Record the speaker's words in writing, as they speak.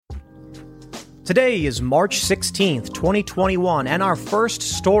Today is March 16th, 2021, and our first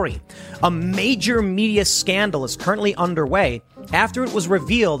story. A major media scandal is currently underway after it was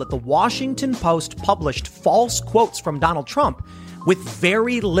revealed that the Washington Post published false quotes from Donald Trump with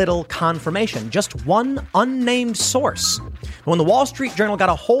very little confirmation, just one unnamed source. When the Wall Street Journal got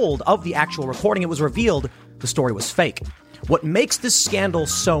a hold of the actual recording, it was revealed the story was fake. What makes this scandal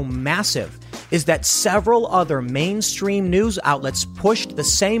so massive is that several other mainstream news outlets pushed the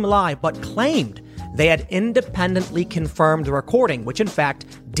same lie but claimed they had independently confirmed the recording, which in fact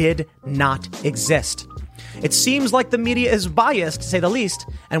did not exist. It seems like the media is biased, to say the least,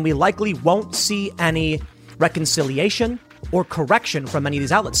 and we likely won't see any reconciliation or correction from many of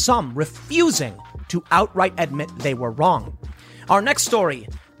these outlets, some refusing to outright admit they were wrong. Our next story.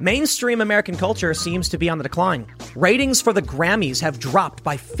 Mainstream American culture seems to be on the decline. Ratings for the Grammys have dropped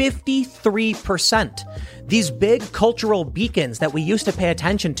by 53%. These big cultural beacons that we used to pay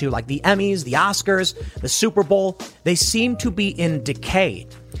attention to, like the Emmys, the Oscars, the Super Bowl, they seem to be in decay.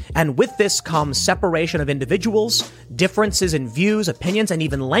 And with this comes separation of individuals, differences in views, opinions, and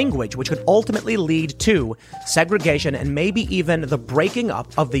even language, which could ultimately lead to segregation and maybe even the breaking up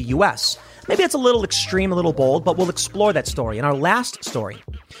of the U.S. Maybe it's a little extreme, a little bold, but we'll explore that story in our last story.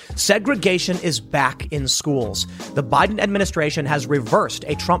 Segregation is back in schools. The Biden administration has reversed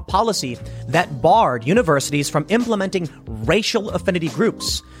a Trump policy that barred universities from implementing racial affinity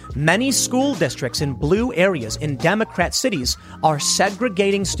groups. Many school districts in blue areas in Democrat cities are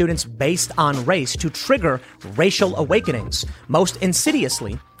segregating students based on race to trigger racial awakenings, most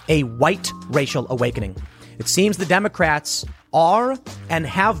insidiously, a white racial awakening. It seems the Democrats are and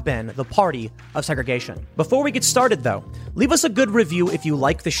have been the party of segregation. Before we get started, though, leave us a good review if you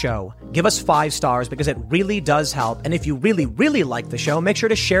like the show. Give us 5 stars because it really does help. And if you really, really like the show, make sure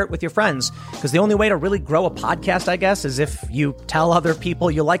to share it with your friends, because the only way to really grow a podcast, I guess, is if you tell other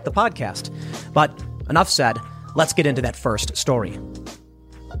people you like the podcast. But enough said, let's get into that first story.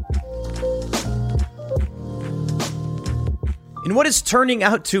 In what is turning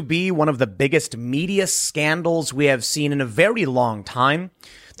out to be one of the biggest media scandals we have seen in a very long time,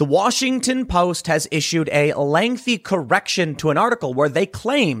 the Washington Post has issued a lengthy correction to an article where they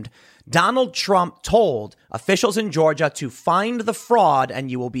claimed Donald Trump told officials in Georgia to find the fraud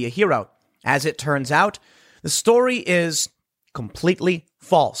and you will be a hero. As it turns out, the story is completely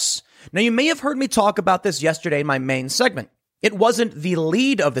false. Now, you may have heard me talk about this yesterday in my main segment. It wasn't the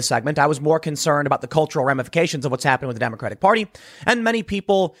lead of the segment. I was more concerned about the cultural ramifications of what's happening with the Democratic Party, and many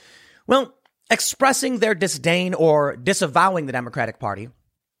people, expressing their disdain or disavowing the Democratic Party.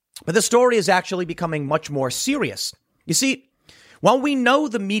 But the story is actually becoming much more serious. You see, while we know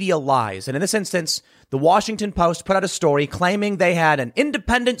the media lies, and in this instance, the Washington Post put out a story claiming they had an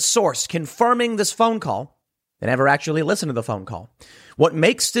independent source confirming this phone call, they never actually listened to the phone call. What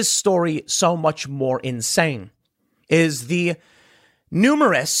makes this story so much more insane is the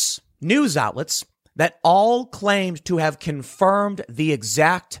numerous news outlets that all claimed to have confirmed the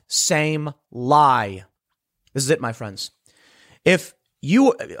exact same lie. This is it, my friends. If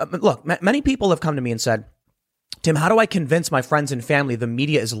you look, many people have come to me and said, Tim, how do I convince my friends and family the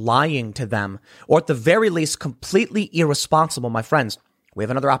media is lying to them, or at the very least, completely irresponsible? My friends, we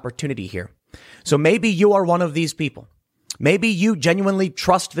have another opportunity here. So maybe you are one of these people. Maybe you genuinely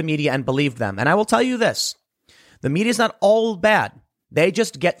trust the media and believe them. And I will tell you this. The media is not all bad. They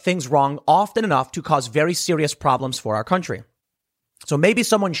just get things wrong often enough to cause very serious problems for our country. So maybe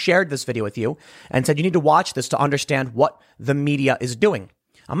someone shared this video with you and said you need to watch this to understand what the media is doing.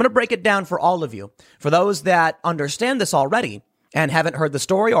 I'm going to break it down for all of you. For those that understand this already and haven't heard the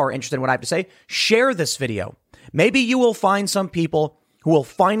story or are interested in what I have to say, share this video. Maybe you will find some people who will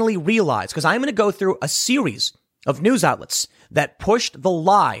finally realize, because I'm going to go through a series of news outlets that pushed the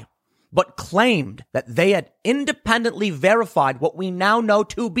lie but claimed that they had independently verified what we now know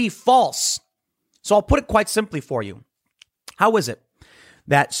to be false. So I'll put it quite simply for you. How is it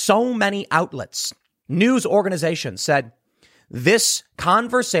that so many outlets, news organizations said this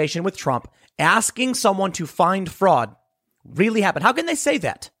conversation with Trump asking someone to find fraud really happened? How can they say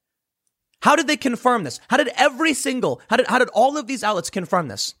that? How did they confirm this? How did all of these outlets confirm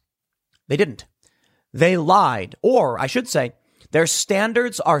this? They didn't. They lied, or I should say, their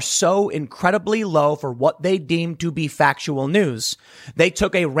standards are so incredibly low for what they deem to be factual news. They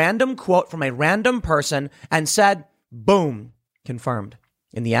took a random quote from a random person and said, boom, confirmed.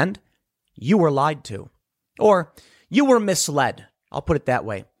 In the end, you were lied to, or you were misled. I'll put it that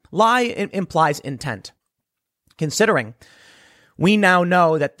way. Lie implies intent. Considering we now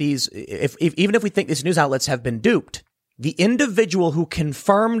know that even if we think these news outlets have been duped, the individual who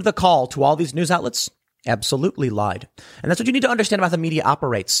confirmed the call to all these news outlets absolutely lied. And that's what you need to understand about how the media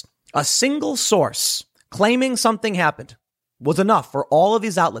operates. A single source claiming something happened was enough for all of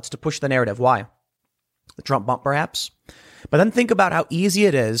these outlets to push the narrative. Why? The Trump bump, perhaps? But then think about how easy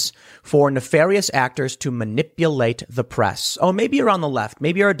it is for nefarious actors to manipulate the press. Oh, maybe you're on the left.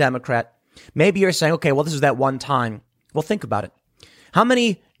 Maybe you're a Democrat. Maybe you're saying, okay, well, this is that one time. Well, think about it. How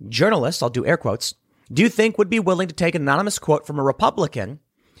many journalists, I'll do air quotes, do you think would be willing to take an anonymous quote from a Republican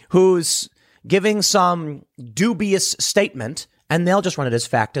who's giving some dubious statement and they'll just run it as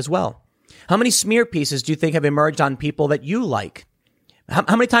fact as well? How many smear pieces do you think have emerged on people that you like?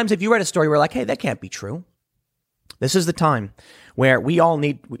 How many times have you read a story where like, hey, that can't be true? This is the time where we all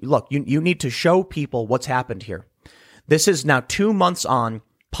need, look, you need to show people what's happened here. This is now 2 months on,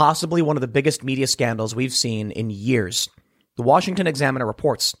 possibly one of the biggest media scandals we've seen in years. The Washington Examiner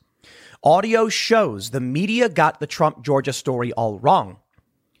reports, audio shows the media got the Trump Georgia story all wrong.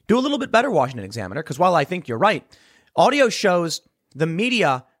 Do a little bit better, Washington Examiner, because while I think you're right, audio shows the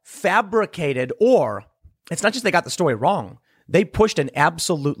media fabricated, or it's not just they got the story wrong, they pushed an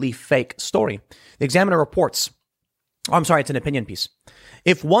absolutely fake story. The Examiner reports, it's an opinion piece.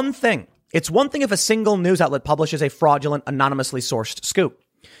 It's one thing if a single news outlet publishes a fraudulent, anonymously sourced scoop.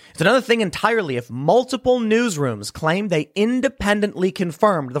 It's another thing entirely if multiple newsrooms claim they independently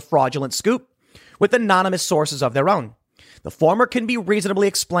confirmed the fraudulent scoop with anonymous sources of their own. The former can be reasonably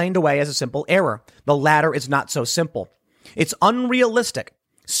explained away as a simple error. The latter is not so simple. It's unrealistic.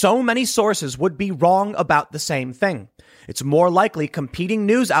 So many sources would be wrong about the same thing. It's more likely competing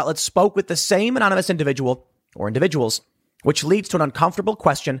news outlets spoke with the same anonymous individual or individuals, which leads to an uncomfortable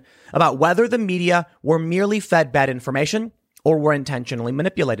question about whether the media were merely fed bad information or were intentionally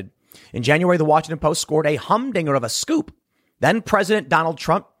manipulated. In January, the Washington Post scored a humdinger of a scoop. Then President Donald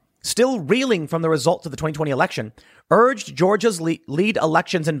Trump, still reeling from the results of the 2020 election, urged Georgia's lead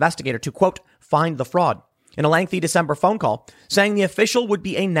elections investigator to, quote, find the fraud in a lengthy December phone call, saying the official would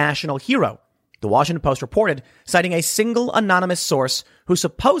be a national hero. The Washington Post reported, citing a single anonymous source who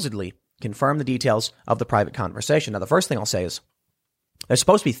supposedly confirmed the details of the private conversation. Now, the first thing I'll say is there's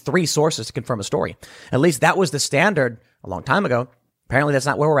supposed to be 3 sources to confirm a story. At least that was the standard a long time ago. Apparently, that's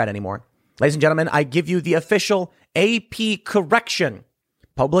not where we're at anymore. Ladies and gentlemen, I give you the official AP correction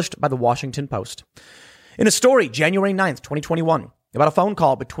published by the Washington Post. In a story, January 9th, 2021, about a phone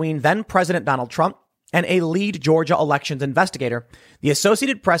call between then President Donald Trump and a lead Georgia elections investigator, the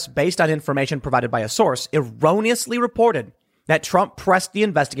Associated Press, based on information provided by a source, erroneously reported that Trump pressed the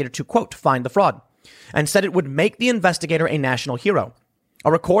investigator to, quote, find the fraud, and said it would make the investigator a national hero.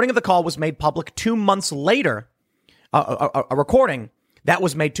 A recording of the call was made public 2 months later. A recording that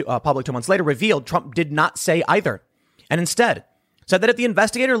was made public 2 months later revealed Trump did not say either, and instead said that if the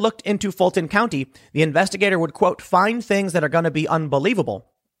investigator looked into Fulton County, the investigator would, quote, find things that are going to be unbelievable.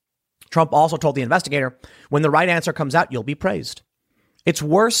 Trump also told the investigator, when the right answer comes out, you'll be praised. It's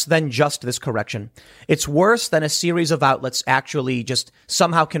worse than just this correction. It's worse than a series of outlets actually just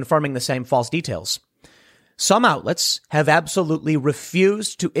somehow confirming the same false details. Some outlets have absolutely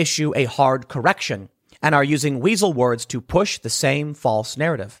refused to issue a hard correction and are using weasel words to push the same false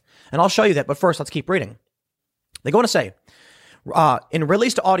narrative. And I'll show you that. But first, let's keep reading. They go on to say, in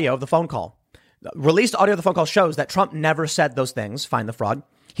released audio of the phone call shows that Trump never said those things, find the fraud.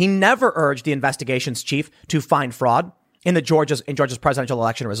 He never urged the investigations chief to find fraud in Georgia's presidential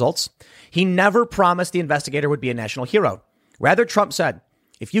election results. He never promised the investigator would be a national hero. Rather, Trump said,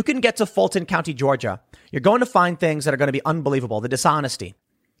 if you can get to Fulton County, Georgia, you're going to find things that are going to be unbelievable, the dishonesty.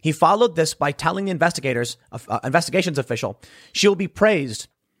 He followed this by telling the investigations official she will be praised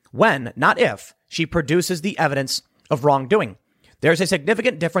when, not if, she produces the evidence of wrongdoing. There's a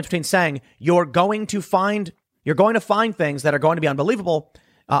significant difference between saying you're going to find things that are going to be unbelievable.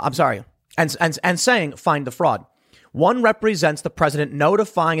 And saying find the fraud. One represents the president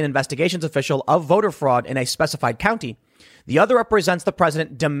notifying an investigations official of voter fraud in a specified county. The other represents the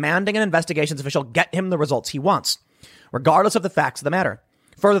president demanding an investigations official get him the results he wants, regardless of the facts of the matter.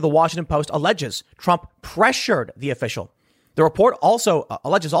 Further, the Washington Post alleges Trump pressured the official. The report also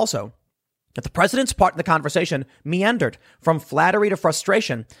alleges that the president's part in the conversation meandered from flattery to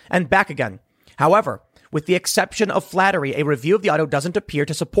frustration and back again. However, with the exception of flattery, a review of the audio doesn't appear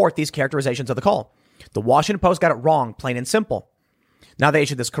to support these characterizations of the call. The Washington Post got it wrong, plain and simple. Now they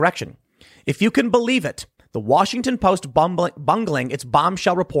issued this correction. If you can believe it, the Washington Post bungling its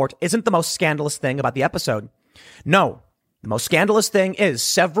bombshell report isn't the most scandalous thing about the episode. No, the most scandalous thing is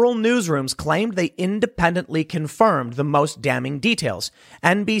several newsrooms claimed they independently confirmed the most damning details.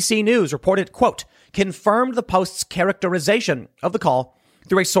 NBC News reported, quote, confirmed the Post's characterization of the call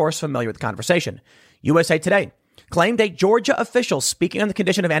through a source familiar with the conversation. USA Today claimed a Georgia official speaking on the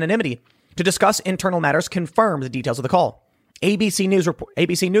condition of anonymity to discuss internal matters confirmed the details of the call. ABC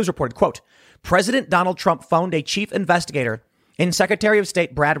News reported, quote, President Donald Trump phoned a chief investigator in Secretary of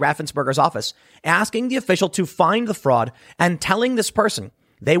State Brad Raffensperger's office, asking the official to find the fraud and telling this person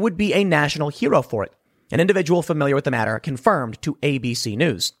they would be a national hero for it. An individual familiar with the matter confirmed to ABC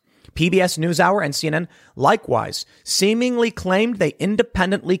News. PBS NewsHour and CNN likewise seemingly claimed they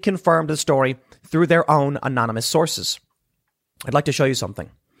independently confirmed the story through their own anonymous sources. I'd like to show you something.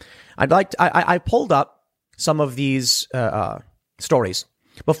 I pulled up some of these stories.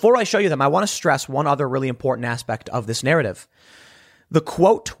 Before I show you them, I want to stress one other really important aspect of this narrative. The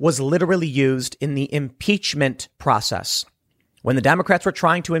quote was literally used in the impeachment process. When the Democrats were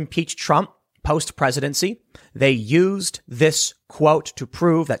trying to impeach Trump post-presidency, they used this quote to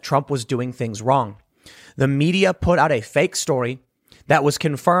prove that Trump was doing things wrong. The media put out a fake story that was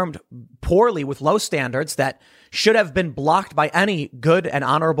confirmed poorly with low standards that should have been blocked by any good and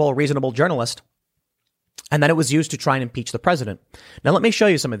honorable, reasonable journalist. And then it was used to try and impeach the president. Now, let me show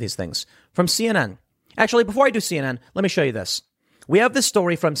you some of these things from CNN. Actually, before I do CNN, let me show you this. We have this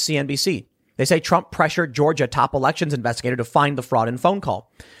story from CNBC. They say Trump pressured Georgia top elections investigator to find the fraud in phone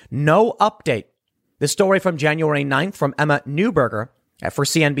call. No update. The story from January 9th from Emma Newberger for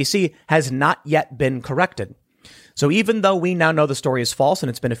CNBC has not yet been corrected. So even though we now know the story is false and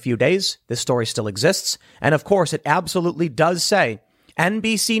it's been a few days, this story still exists. And of course, it absolutely does say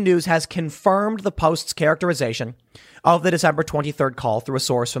NBC News has confirmed the Post's characterization of the December 23rd call through a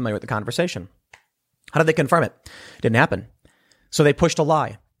source familiar with the conversation. How did they confirm it? Didn't happen. So they pushed a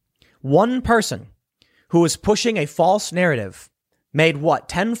lie. One person who was pushing a false narrative made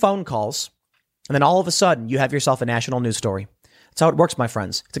 10 phone calls, and then all of a sudden you have yourself a national news story. That's how it works, my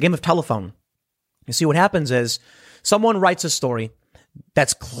friends. It's a game of telephone. You see, what happens is someone writes a story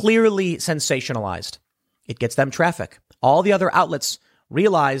that's clearly sensationalized. It gets them traffic. All the other outlets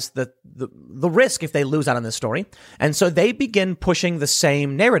realize the risk if they lose out on this story. And so they begin pushing the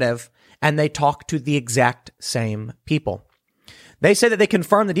same narrative and they talk to the exact same people. They say that they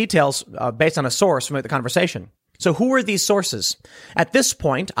confirm the details based on a source from the conversation. So who are these sources? At this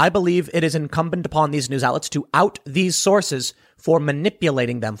point, I believe it is incumbent upon these news outlets to out these sources for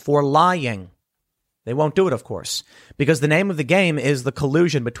manipulating them, for lying. They won't do it, of course, because the name of the game is the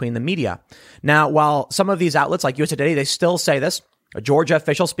collusion between the media. Now, while some of these outlets like USA Today, they still say this, a Georgia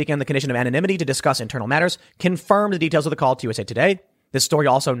official speaking on the condition of anonymity to discuss internal matters confirmed the details of the call to USA Today. This story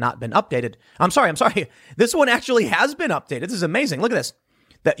also not been updated. I'm sorry. This one actually has been updated. This is amazing. Look at this.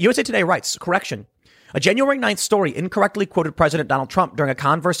 The USA Today writes, correction. A January 9th story incorrectly quoted President Donald Trump during a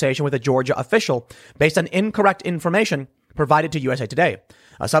conversation with a Georgia official based on incorrect information provided to USA Today.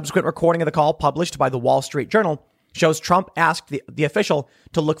 A subsequent recording of the call published by the Wall Street Journal shows Trump asked the official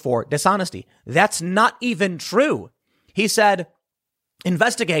to look for dishonesty. That's not even true. He said,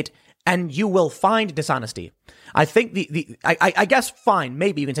 investigate and you will find dishonesty. I think I guess fine,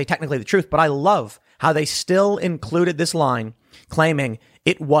 maybe you can say technically the truth, but I love how they still included this line claiming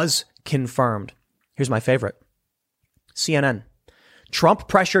it was confirmed. Here's my favorite. CNN. Trump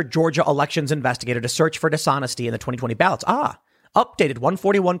pressured Georgia elections investigator to search for dishonesty in the 2020 ballots. Updated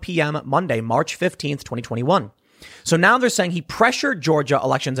 1:41 p.m. Monday, March 15th, 2021. So now they're saying he pressured Georgia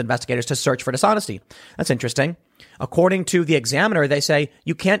elections investigators to search for dishonesty. That's interesting. According to the Examiner, they say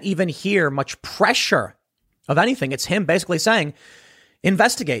you can't even hear much pressure of anything. It's him basically saying,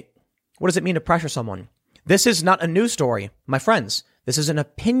 investigate. What does it mean to pressure someone? This is not a news story, my friends. This is an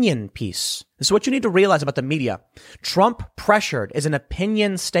opinion piece. This is what you need to realize about the media. Trump pressured is an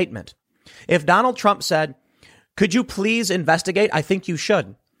opinion statement. If Donald Trump said, could you please investigate? I think you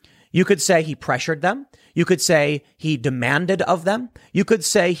should. You could say he pressured them. You could say he demanded of them. You could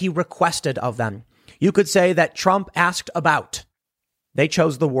say he requested of them. You could say that Trump asked about. They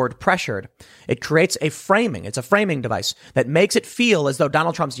chose the word pressured. It creates a framing. It's a framing device that makes it feel as though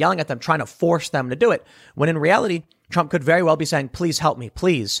Donald Trump's yelling at them, trying to force them to do it, when in reality, Trump could very well be saying, please help me,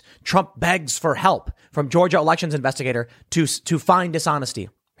 please. Trump begs for help from Georgia elections investigator to find dishonesty.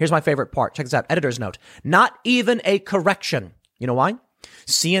 Here's my favorite part. Check this out. Editor's note. Not even a correction. You know why?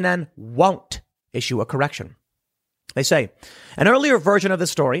 CNN won't issue a correction. They say an earlier version of the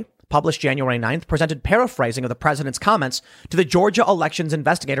story, published January 9th, presented paraphrasing of the president's comments to the Georgia elections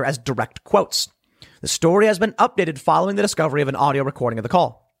investigator as direct quotes. The story has been updated following the discovery of an audio recording of the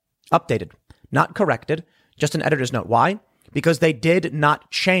call. Updated, not corrected, just an editor's note. Why? Because they did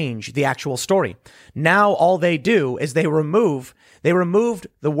not change the actual story. Now all they do is they removed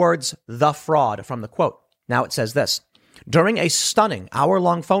the words "the fraud" from the quote. Now it says this. During a stunning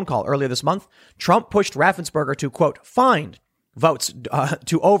hour-long phone call earlier this month, Trump pushed Raffensperger to, quote, find votes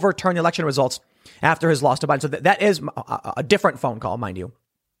to overturn the election results after his loss to Biden. So that is a different phone call, mind you.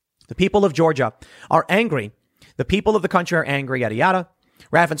 The people of Georgia are angry The people of the country are angry, yada, yada.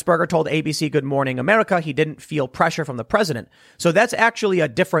 Raffensperger told ABC Good Morning America he didn't feel pressure from the president. So that's actually a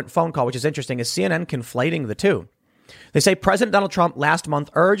different phone call, which is interesting, is CNN conflating the two. They say President Donald Trump last month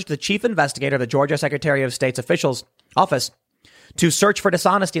urged the chief investigator of the Georgia Secretary of State's office to search for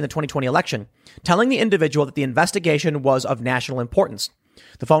dishonesty in the 2020 election, telling the individual that the investigation was of national importance.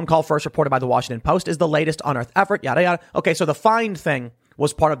 The phone call, first reported by the Washington Post, is the latest unearthed effort, yada, yada. Okay, so the find thing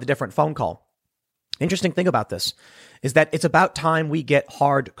was part of the different phone call. Interesting thing about this is that it's about time we get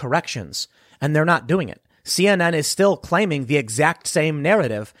hard corrections, and they're not doing it. CNN is still claiming the exact same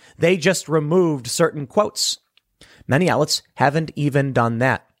narrative. They just removed certain quotes. Many outlets haven't even done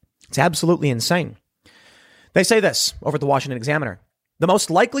that. It's absolutely insane. They say this over at the Washington Examiner. The most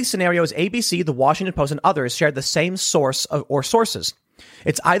likely scenario is ABC, the Washington Post, and others shared the same source or sources.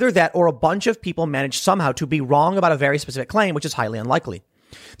 It's either that or a bunch of people managed somehow to be wrong about a very specific claim, which is highly unlikely.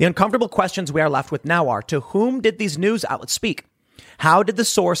 The uncomfortable questions we are left with now are, to whom did these news outlets speak? How did the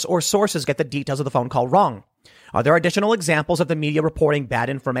source or sources get the details of the phone call wrong? Are there additional examples of the media reporting bad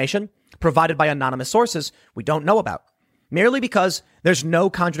information provided by anonymous sources we don't know about, merely because there's no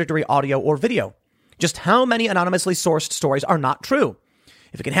contradictory audio or video? Just how many anonymously sourced stories are not true?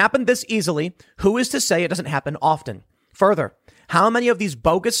 If it can happen this easily, who is to say it doesn't happen often? Further, how many of these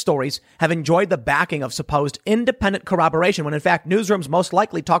bogus stories have enjoyed the backing of supposed independent corroboration when in fact newsrooms most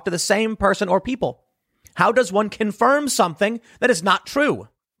likely talk to the same person or people? How does one confirm something that is not true?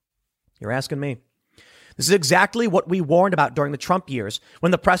 You're asking me. This is exactly what we warned about during the Trump years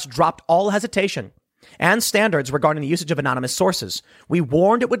when the press dropped all hesitation and standards regarding the usage of anonymous sources. We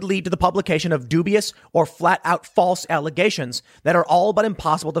warned it would lead to the publication of dubious or flat out false allegations that are all but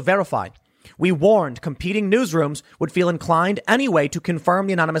impossible to verify. We warned competing newsrooms would feel inclined anyway to confirm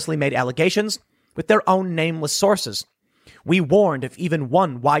the anonymously made allegations with their own nameless sources. We warned if even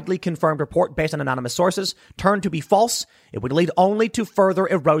one widely confirmed report based on anonymous sources turned to be false, it would lead only to further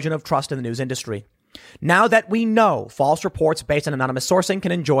erosion of trust in the news industry. Now that we know false reports based on anonymous sourcing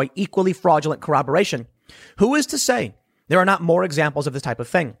can enjoy equally fraudulent corroboration, who is to say there are not more examples of this type of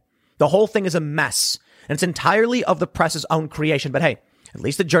thing? The whole thing is a mess, and it's entirely of the press's own creation. But hey, at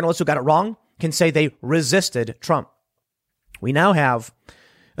least the journalists who got it wrong can say they resisted Trump. We now have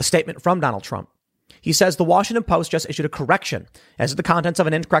a statement from Donald Trump. He says the Washington Post just issued a correction as to the contents of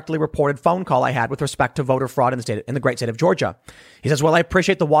an incorrectly reported phone call I had with respect to voter fraud in the great state of Georgia. He says, well, I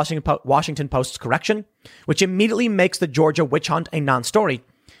appreciate the Washington Post's correction, which immediately makes the Georgia witch hunt a non-story.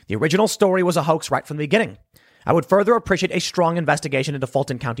 The original story was a hoax right from the beginning. I would further appreciate a strong investigation into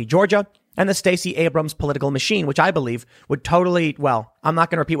Fulton County, Georgia, and the Stacey Abrams political machine, which I believe would totally, well, I'm not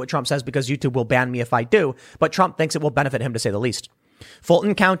going to repeat what Trump says because YouTube will ban me if I do, but Trump thinks it will benefit him to say the least.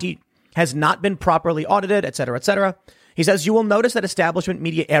 Fulton County has not been properly audited, etc., etc. He says, you will notice that establishment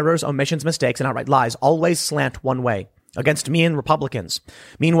media errors, omissions, mistakes, and outright lies always slant one way, against me and Republicans.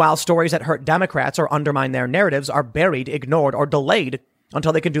 Meanwhile, stories that hurt Democrats or undermine their narratives are buried, ignored, or delayed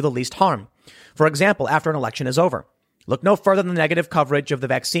until they can do the least harm. For example, after an election is over. Look no further than the negative coverage of the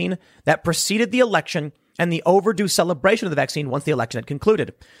vaccine that preceded the election and the overdue celebration of the vaccine once the election had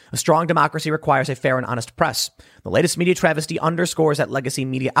concluded. A strong democracy requires a fair and honest press. The latest media travesty underscores that legacy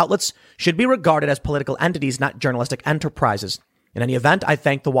media outlets should be regarded as political entities, not journalistic enterprises. In any event, I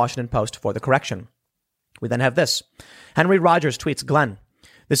thank the Washington Post for the correction. We then have this. Henry Rogers tweets, Glenn,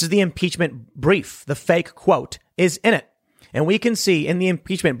 this is the impeachment brief. The fake quote is in it. And we can see in the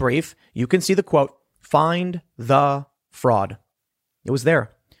impeachment brief, you can see the quote, find the fraud. It was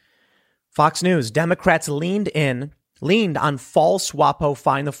there. Fox News, Democrats leaned on false WAPO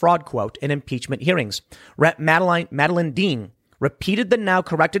find the fraud quote in impeachment hearings. Rep. Madeline Dean repeated the now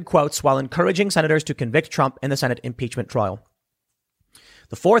corrected quotes while encouraging senators to convict Trump in the Senate impeachment trial.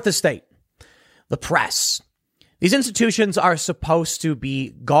 The fourth estate, the press. These institutions are supposed to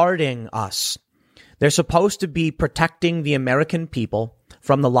be guarding us. They're supposed to be protecting the American people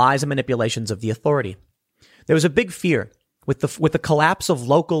from the lies and manipulations of the authority. There was a big fear with the collapse of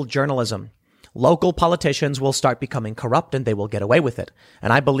local journalism. Local politicians will start becoming corrupt and they will get away with it.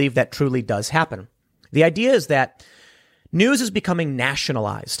 And I believe that truly does happen. The idea is that news is becoming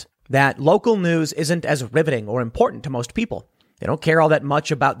nationalized, that local news isn't as riveting or important to most people. They don't care all that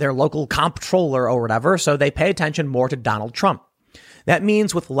much about their local comptroller or whatever, so they pay attention more to Donald Trump. That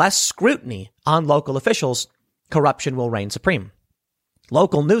means with less scrutiny on local officials, corruption will reign supreme.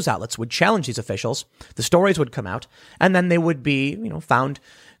 Local news outlets would challenge these officials, the stories would come out, and then they would be, found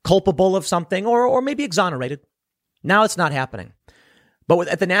culpable of something or maybe exonerated. Now it's not happening. But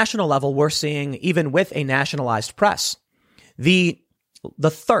at the national level, we're seeing, even with a nationalized press, the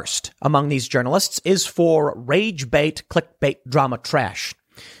thirst among these journalists is for rage bait, clickbait, drama trash.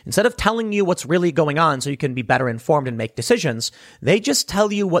 Instead of telling you what's really going on so you can be better informed and make decisions, they just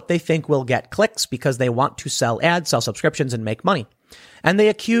tell you what they think will get clicks because they want to sell ads, sell subscriptions, and make money. And they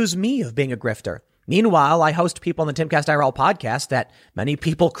accuse me of being a grifter. Meanwhile, I host people on the Timcast IRL podcast that many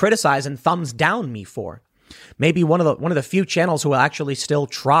people criticize and thumbs down me for. Maybe one of the few channels who will actually still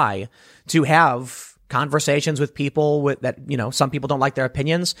try to have conversations with people that, some people don't like their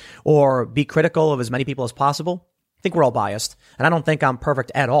opinions or be critical of as many people as possible. I think we're all biased, and I don't think I'm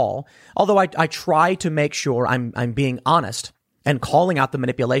perfect at all. Although I try to make sure I'm being honest and calling out the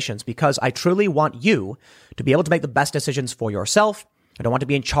manipulations because I truly want you to be able to make the best decisions for yourself. I don't want to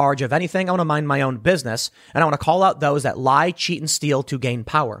be in charge of anything. I want to mind my own business, and I want to call out those that lie, cheat, and steal to gain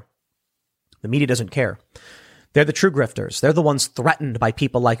power. The media doesn't care. They're the true grifters. They're the ones threatened by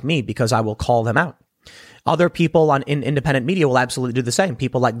people like me because I will call them out. Other people in independent media will absolutely do the same.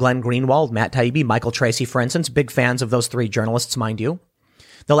 People like Glenn Greenwald, Matt Taibbi, Michael Tracy, for instance, big fans of those three journalists, mind you.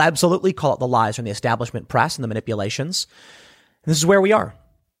 They'll absolutely call out the lies from the establishment press and the manipulations. And this is where we are.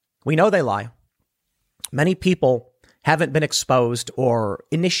 We know they lie. Many people haven't been exposed or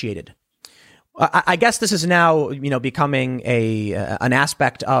initiated. I guess this is now, becoming an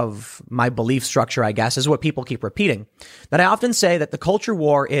aspect of my belief structure, I guess, is what people keep repeating. That I often say that the culture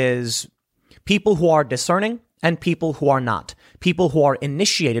war is people who are discerning and people who are not. People who are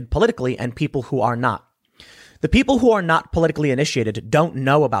initiated politically and people who are not. The people who are not politically initiated don't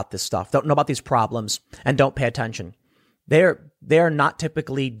know about this stuff, don't know about these problems, and don't pay attention. They're not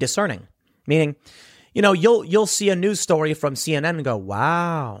typically discerning. Meaning, you'll see a news story from CNN and go,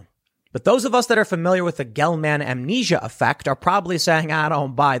 wow. But those of us that are familiar with the Gell-Mann amnesia effect are probably saying, I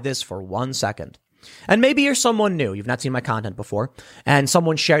don't buy this for 1 second. And maybe you're someone new. You've not seen my content before. And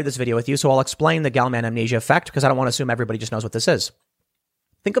someone shared this video with you. So I'll explain the Gell-Mann amnesia effect because I don't want to assume everybody just knows what this is.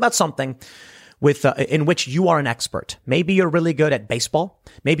 Think about something in which you are an expert. Maybe you're really good at baseball.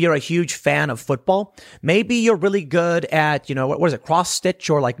 Maybe you're a huge fan of football. Maybe you're really good at, what is it, cross stitch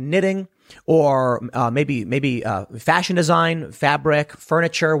or like knitting or maybe fashion design, fabric,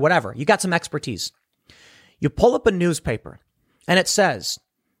 furniture, whatever. You got some expertise. You pull up a newspaper and it says,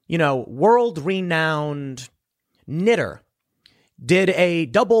 world-renowned knitter did a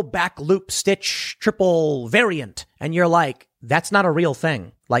double back loop stitch triple variant. And you're like, that's not a real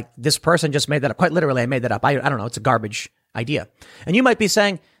thing. Like this person just made that up. Quite literally, I made that up. I don't know. It's a garbage idea. And you might be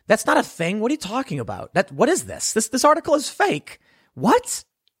saying, that's not a thing. What are you talking about? What is this? This article is fake. What?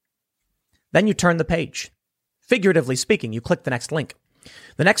 Then you turn the page. Figuratively speaking, you click the next link.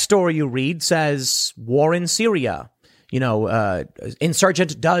 The next story you read says war in Syria.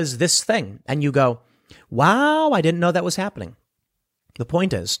 Insurgent does this thing. And you go, wow, I didn't know that was happening. The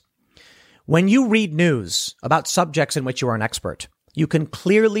point is, when you read news about subjects in which you are an expert, you can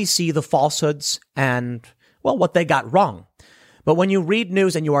clearly see the falsehoods and, what they got wrong. But when you read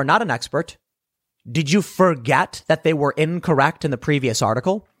news and you are not an expert, did you forget that they were incorrect in the previous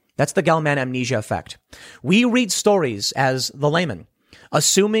article? That's the Gell-Mann amnesia effect. We read stories as the layman,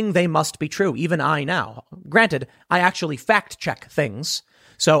 assuming they must be true. Even I now. Granted, I actually fact check things.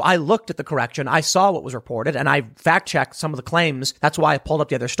 So I looked at the correction. I saw what was reported and I fact checked some of the claims. That's why I pulled up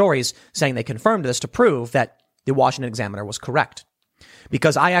the other stories saying they confirmed this to prove that the Washington Examiner was correct.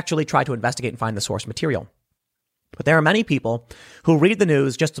 Because I actually tried to investigate and find the source material. But there are many people who read the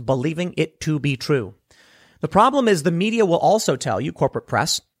news just believing it to be true. The problem is the media will also tell you, corporate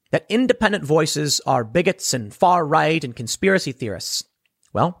press, that independent voices are bigots and far right and conspiracy theorists.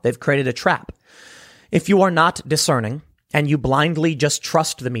 Well, they've created a trap. If you are not discerning and you blindly just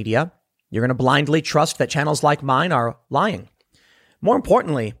trust the media, you're going to blindly trust that channels like mine are lying. More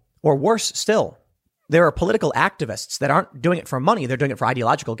importantly, or worse still, there are political activists that aren't doing it for money. They're doing it for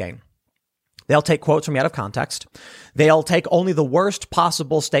ideological gain. They'll take quotes from me out of context. They'll take only the worst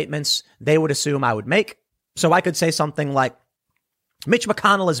possible statements they would assume I would make. So I could say something like, Mitch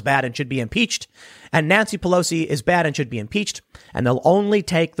McConnell is bad and should be impeached, and Nancy Pelosi is bad and should be impeached, and they'll only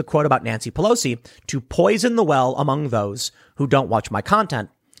take the quote about Nancy Pelosi to poison the well among those who don't watch my content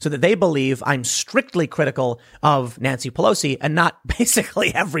so that they believe I'm strictly critical of Nancy Pelosi and not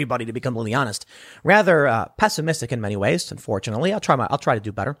basically everybody, to be completely honest. Rather pessimistic in many ways, unfortunately. I'll try to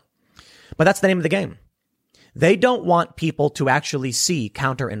do better. But that's the name of the game. They don't want people to actually see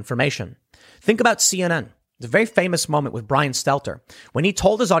counter information. Think about CNN. It's a very famous moment with Brian Stelter when he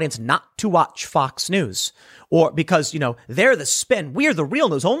told his audience not to watch Fox News or because, they're the spin. We're the real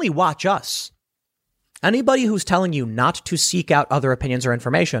news. Only watch us. Anybody who's telling you not to seek out other opinions or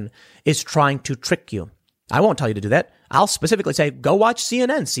information is trying to trick you. I won't tell you to do that. I'll specifically say, go watch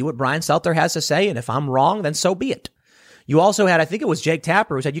CNN, see what Brian Stelter has to say. And if I'm wrong, then so be it. You also had, I think it was Jake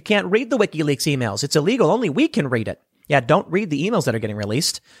Tapper who said, you can't read the WikiLeaks emails. It's illegal. Only we can read it. Yeah, don't read the emails that are getting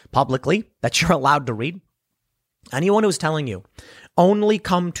released publicly that you're allowed to read. Anyone who's telling you, only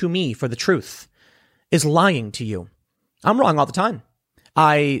come to me for the truth, is lying to you. I'm wrong all the time.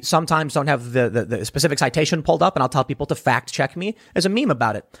 I sometimes don't have the specific citation pulled up, and I'll tell people to fact check me. There's a meme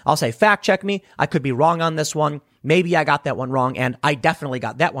about it. I'll say, fact check me. I could be wrong on this one. Maybe I got that one wrong, and I definitely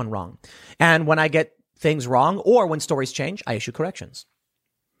got that one wrong. And when I get things wrong, or when stories change, I issue corrections.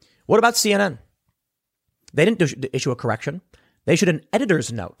 What about CNN? They didn't issue a correction. They issued an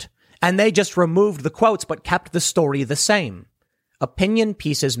editor's note, and they just removed the quotes but kept the story the same. Opinion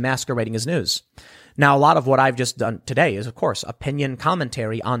pieces masquerading as news. Now, a lot of what I've just done today is, of course, opinion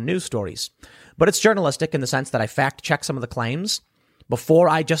commentary on news stories. But it's journalistic in the sense that I fact-check some of the claims. Before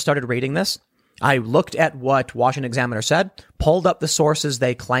I just started reading this, I looked at what Washington Examiner said, pulled up the sources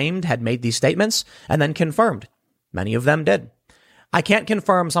they claimed had made these statements, and then confirmed. Many of them did. I can't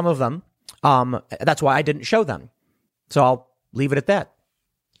confirm some of them. That's why I didn't show them. So I'll leave it at that.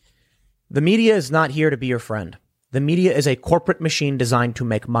 The media is not here to be your friend. The media is a corporate machine designed to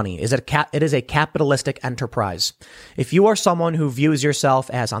make money. It is a capitalistic enterprise. If you are someone who views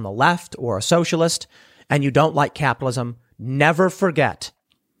yourself as on the left or a socialist and you don't like capitalism, never forget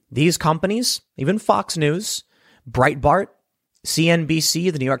these companies, even Fox News, Breitbart,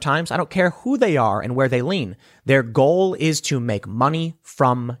 CNBC, the New York Times, I don't care who they are and where they lean. Their goal is to make money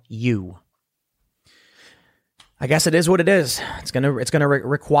from you. I guess it is what it is. It's going to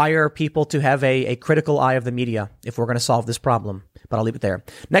require people to have a critical eye of the media if we're going to solve this problem. But I'll leave it there.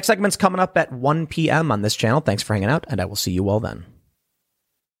 Next segment's coming up at 1 p.m. on this channel. Thanks for hanging out, and I will see you all then.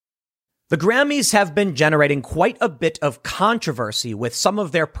 The Grammys have been generating quite a bit of controversy with some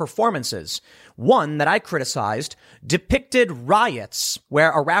of their performances. One that I criticized depicted riots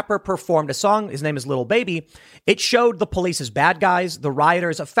where a rapper performed a song. His name is Lil Baby. It showed the police as bad guys, the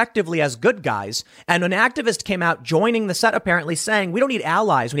rioters effectively as good guys. And an activist came out joining the set apparently saying, we don't need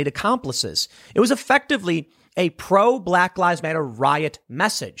allies, we need accomplices. It was effectively a pro-Black Lives Matter riot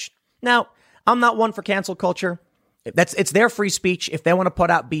message. Now, I'm not one for cancel culture. It's their free speech. If they want to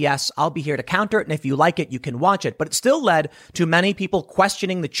put out BS, I'll be here to counter it. And if you like it, you can watch it. But it still led to many people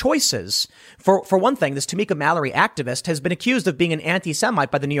questioning the choices. For one thing, this Tamika Mallory activist has been accused of being an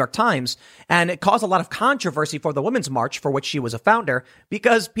anti-Semite by the New York Times. And it caused a lot of controversy for the Women's March, for which she was a founder,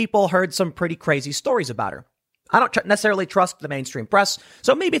 because people heard some pretty crazy stories about her. I don't necessarily trust the mainstream press,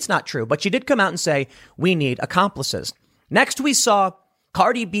 so maybe it's not true. But she did come out and say, we need accomplices. Next, we saw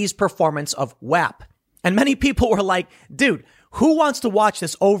Cardi B's performance of WAP. And many people were like, dude, who wants to watch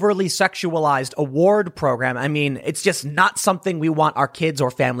this overly sexualized award program? I mean, it's just not something we want our kids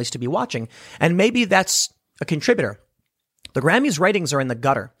or families to be watching. And maybe that's a contributor. The Grammys ratings are in the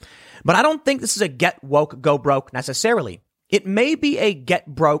gutter. But I don't think this is a get woke, go broke necessarily. It may be a get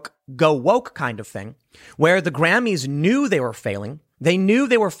broke, go woke kind of thing, where the Grammys knew they were failing. They knew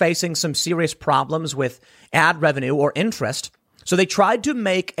they were facing some serious problems with ad revenue or interest. So they tried to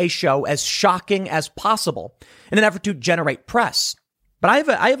make a show as shocking as possible in an effort to generate press. But I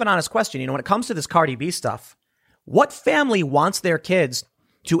have an honest question. When it comes to this Cardi B stuff, what family wants their kids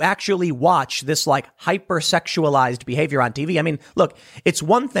to actually watch this like hypersexualized behavior on TV? I mean, look, it's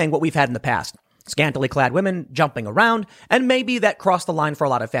one thing what we've had in the past. Scantily clad women jumping around, and maybe that crossed the line for a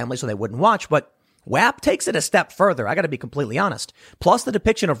lot of families so they wouldn't watch. But WAP takes it a step further. I got to be completely honest. Plus the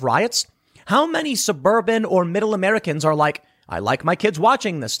depiction of riots. How many suburban or middle Americans are like, I like my kids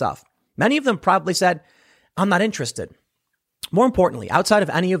watching this stuff? Many of them probably said, I'm not interested. More importantly, outside of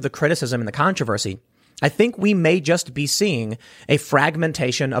any of the criticism and the controversy, I think we may just be seeing a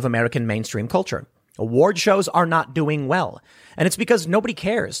fragmentation of American mainstream culture. Award shows are not doing well, and it's because nobody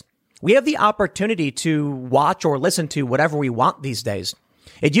cares. We have the opportunity to watch or listen to whatever we want these days.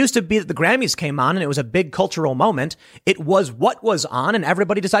 It used to be that the Grammys came on and it was a big cultural moment. It was what was on and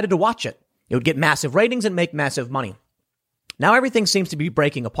everybody decided to watch it. It would get massive ratings and make massive money. Now everything seems to be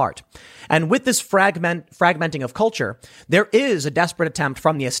breaking apart. And with this fragmenting of culture, there is a desperate attempt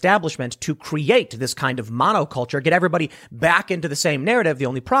from the establishment to create this kind of monoculture, get everybody back into the same narrative. The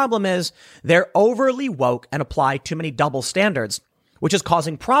only problem is they're overly woke and apply too many double standards, which is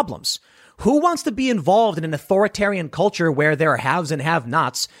causing problems. Who wants to be involved in an authoritarian culture where there are haves and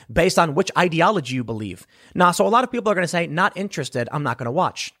have-nots based on which ideology you believe? So a lot of people are going to say, not interested, I'm not going to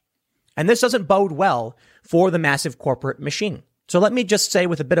watch. And this doesn't bode well for the massive corporate machine. So let me just say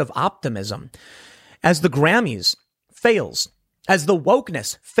with a bit of optimism, as the Grammys fails, as the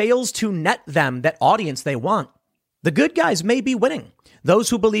wokeness fails to net them that audience they want, the good guys may be winning. Those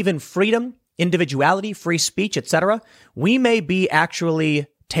who believe in freedom, individuality, free speech, etc., we may be actually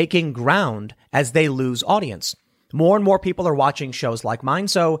taking ground as they lose audience. More and more people are watching shows like mine,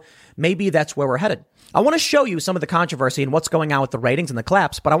 so maybe that's where we're headed. I want to show you some of the controversy and what's going on with the ratings and the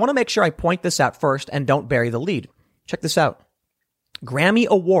collapse, but I want to make sure I point this out first and don't bury the lead. Check this out. Grammy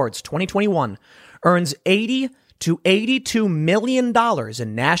Awards 2021 earns $80 to $82 million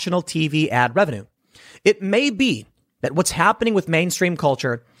in national TV ad revenue. It may be that what's happening with mainstream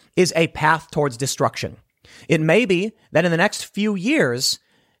culture is a path towards destruction. It may be that in the next few years,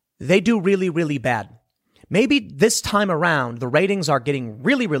 they do really, really bad. Maybe this time around, the ratings are getting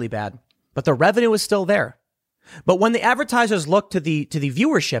really, really bad, but the revenue is still there. But when the advertisers look to the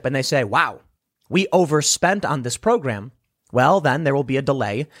viewership and they say, wow, we overspent on this program, well, then there will be a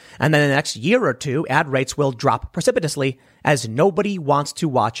delay. And then in the next year or two, ad rates will drop precipitously as nobody wants to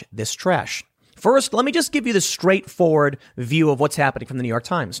watch this trash. First, let me just give you the straightforward view of what's happening from the New York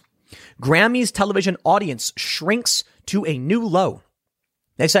Times. Grammy's television audience shrinks to a new low.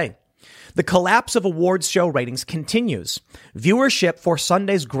 They say, the collapse of awards show ratings continues. Viewership for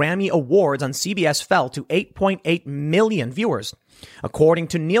Sunday's Grammy Awards on CBS fell to 8.8 million viewers, according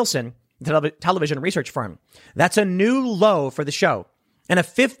to Nielsen, the television research firm. That's a new low for the show and a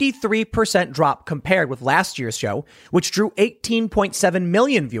 53% drop compared with last year's show, which drew 18.7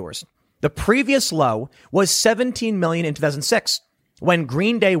 million viewers. The previous low was 17 million in 2006, when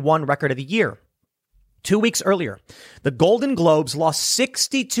Green Day won Record of the Year. 2 weeks earlier, the Golden Globes lost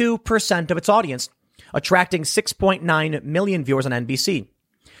 62% of its audience, attracting 6.9 million viewers on NBC.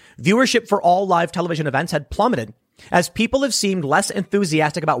 Viewership for all live television events had plummeted, as people have seemed less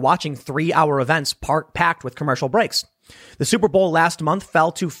enthusiastic about watching 3-hour events packed with commercial breaks. The Super Bowl last month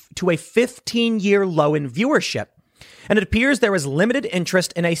fell to a 15-year low in viewership, and it appears there is limited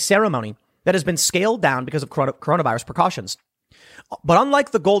interest in a ceremony that has been scaled down because of coronavirus precautions. But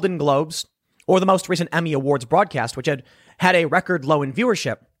unlike the Golden Globes or the most recent Emmy Awards broadcast, which had a record low in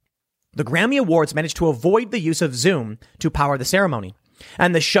viewership, the Grammy Awards managed to avoid the use of Zoom to power the ceremony.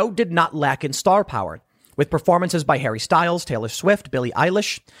 And the show did not lack in star power, with performances by Harry Styles, Taylor Swift, Billie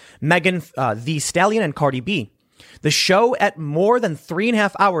Eilish, Megan Thee Stallion, and Cardi B. The show at more than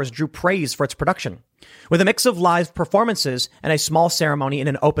 3.5 hours drew praise for its production. With a mix of live performances and a small ceremony in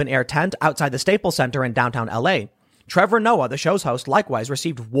an open-air tent outside the Staples Center in downtown LA, Trevor Noah, the show's host, likewise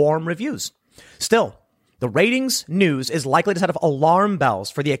received warm reviews. Still, the ratings news is likely to set off alarm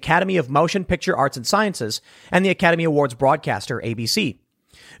bells for the Academy of Motion Picture Arts and Sciences and the Academy Awards broadcaster, ABC.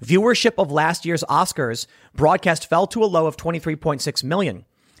 Viewership of last year's Oscars broadcast fell to a low of 23.6 million.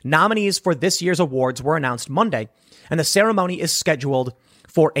 Nominees for this year's awards were announced Monday, and the ceremony is scheduled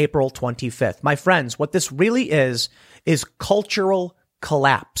for April 25th. My friends, what this really is cultural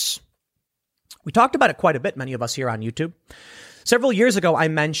collapse. We talked about it quite a bit, many of us here on YouTube. Several years ago, I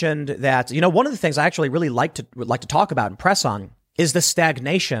mentioned that, one of the things I actually really like to talk about and press on is the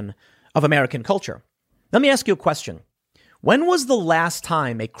stagnation of American culture. Let me ask you a question. When was the last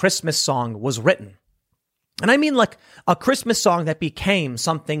time a Christmas song was written? And I mean like a Christmas song that became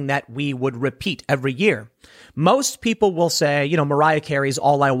something that we would repeat every year. Most people will say, Mariah Carey's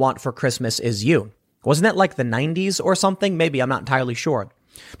All I Want for Christmas Is You. Wasn't that like the 90s or something? Maybe, I'm not entirely sure.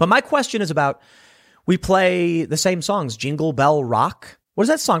 But my question is about, we play the same songs, Jingle Bell Rock. What is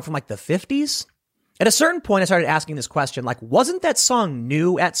that song from like the 50s? At a certain point, I started asking this question, wasn't that song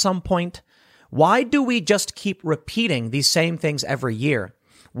new at some point? Why do we just keep repeating these same things every year?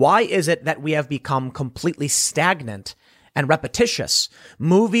 Why is it that we have become completely stagnant and repetitious?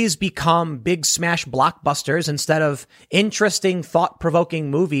 Movies become big smash blockbusters instead of interesting, thought-provoking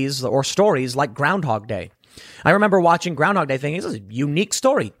movies or stories like Groundhog Day. I remember watching Groundhog Day thinking, this is a unique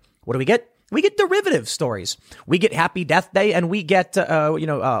story. What do we get? We get derivative stories. We get Happy Death Day, and we get,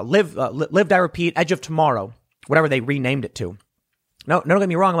 Live, Die, Repeat, Edge of Tomorrow, whatever they renamed it to. No, don't get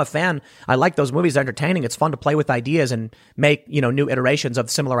me wrong. I'm a fan. I like those movies. They're entertaining. It's fun to play with ideas and make, new iterations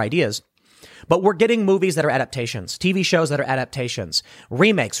of similar ideas. But we're getting movies that are adaptations, TV shows that are adaptations,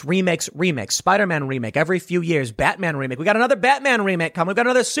 remakes, Spider-Man remake every few years, Batman remake. We got another Batman remake coming. We got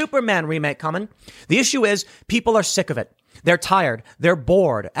another Superman remake coming. The issue is people are sick of it. They're tired. They're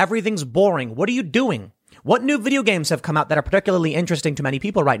bored. Everything's boring. What are you doing? What new video games have come out that are particularly interesting to many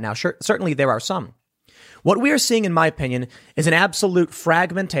people right now? Sure, certainly there are some. What we are seeing, in my opinion, is an absolute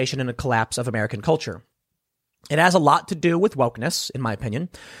fragmentation and a collapse of American culture. It has a lot to do with wokeness, in my opinion,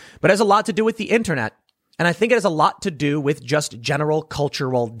 but it has a lot to do with the internet. And I think it has a lot to do with just general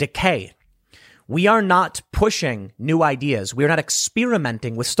cultural decay. We are not pushing new ideas. We are not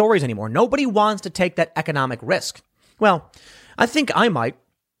experimenting with stories anymore. Nobody wants to take that economic risk. Well, I think I might,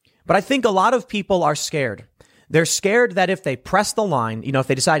 but I think a lot of people are scared. They're scared that if they press the line, if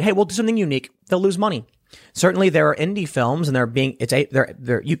they decide, hey, we'll do something unique, they'll lose money. Certainly there are indie films and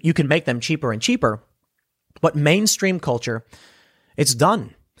you can make them cheaper and cheaper. But mainstream culture, it's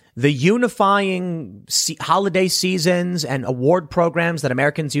done. The unifying holiday seasons and award programs that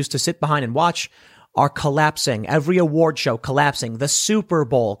Americans used to sit behind and watch are collapsing. Every award show collapsing. The Super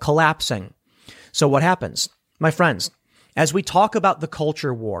Bowl collapsing. So what happens? My friends, as we talk about the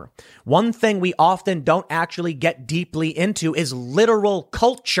culture war, one thing we often don't actually get deeply into is literal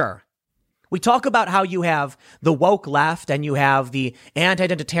culture. We talk about how you have the woke left and you have the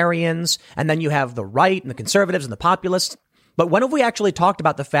anti-identitarians and then you have the right and the conservatives and the populists. But when have we actually talked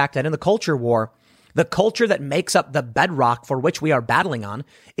about the fact that in the culture war, the culture that makes up the bedrock for which we are battling on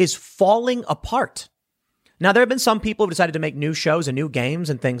is falling apart? Now, there have been some people who decided to make new shows and new games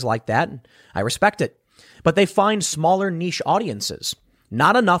and things like that, and I respect it. But they find smaller niche audiences,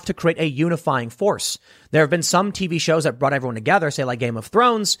 not enough to create a unifying force. There have been some TV shows that brought everyone together, say like Game of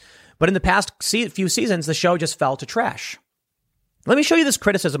Thrones, but in the past few seasons, the show just fell to trash. Let me show you this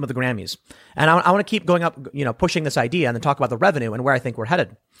criticism of the Grammys. And I want to keep going up, pushing this idea and then talk about the revenue and where I think we're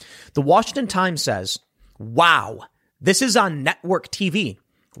headed. The Washington Times says, wow, this is on network TV.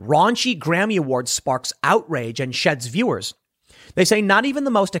 Raunchy Grammy Awards sparks outrage and sheds viewers. They say not even the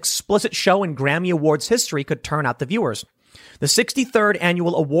most explicit show in Grammy Awards history could turn out the viewers. The 63rd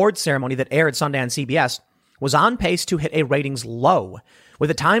annual award ceremony that aired Sunday on CBS was on pace to hit a ratings low, with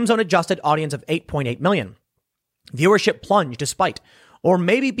a time zone adjusted audience of 8.8 million. Viewership plunged despite, or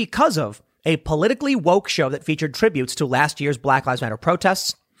maybe because of, a politically woke show that featured tributes to last year's Black Lives Matter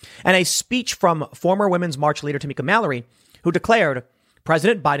protests and a speech from former Women's March leader Tamika Mallory, who declared,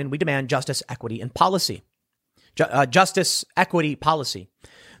 President Biden, we demand justice, equity, and policy. Justice, equity, policy.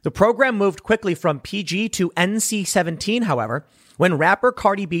 The program moved quickly from PG to NC-17, however, when rapper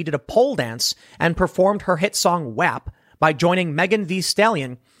Cardi B did a pole dance and performed her hit song WAP by joining Megan Thee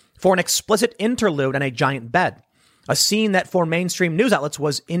Stallion for an explicit interlude on a giant bed, a scene that for mainstream news outlets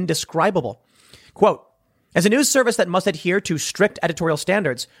was indescribable. Quote, as a news service that must adhere to strict editorial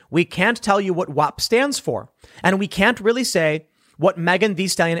standards, we can't tell you what WAP stands for, and we can't really say what Megan Thee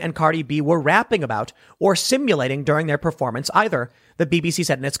Stallion and Cardi B were rapping about or simulating during their performance either, the BBC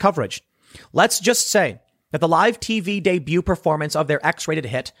said in its coverage. Let's just say that the live TV debut performance of their X-rated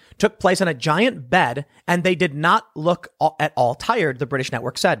hit took place on a giant bed and they did not look at all tired, the British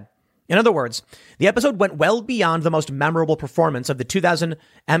network said. In other words, the episode went well beyond the most memorable performance of the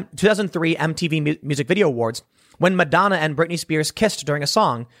 2003 MTV Music Video Awards when Madonna and Britney Spears kissed during a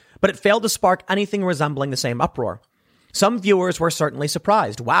song, but it failed to spark anything resembling the same uproar. Some viewers were certainly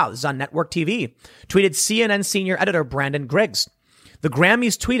surprised. Wow, this is on network TV, tweeted CNN senior editor Brandon Griggs. The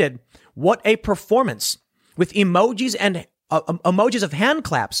Grammys tweeted, what a performance, with emojis and emojis of hand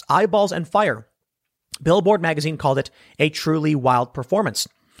claps, eyeballs, and fire. Billboard magazine called it a truly wild performance.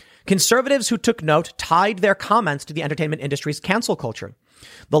 Conservatives who took note tied their comments to the entertainment industry's cancel culture.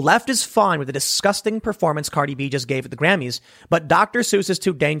 The left is fine with the disgusting performance Cardi B just gave at the Grammys, but Dr. Seuss is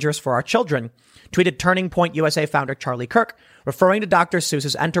too dangerous for our children, tweeted Turning Point USA founder Charlie Kirk, referring to Dr.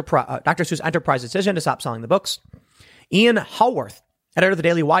 Seuss Enterprise decision to stop selling the books. Ian Haworth, editor of the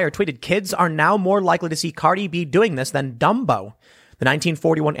Daily Wire, tweeted, kids are now more likely to see Cardi B doing this than Dumbo, the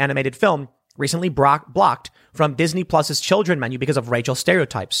 1941 animated film recently blocked from Disney Plus's children menu because of racial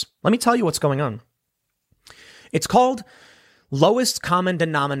stereotypes. Let me tell you what's going on. It's called lowest common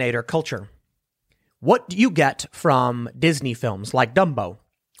denominator culture. What do you get from Disney films like Dumbo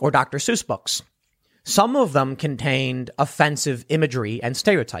or Dr. Seuss books? Some of them contained offensive imagery and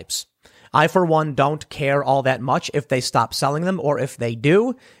stereotypes. I, for one, don't care all that much if they stop selling them, or if they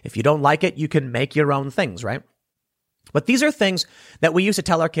do. If you don't like it, you can make your own things, right? But these are things that we used to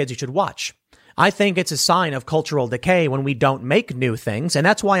tell our kids you should watch. I think it's a sign of cultural decay when we don't make new things. And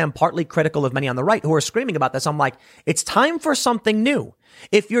that's why I'm partly critical of many on the right who are screaming about this. I'm like, it's time for something new.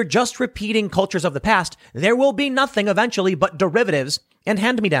 If you're just repeating cultures of the past, there will be nothing eventually but derivatives and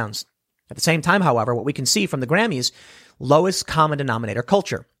hand-me-downs. At the same time, however, what we can see from the Grammys, lowest common denominator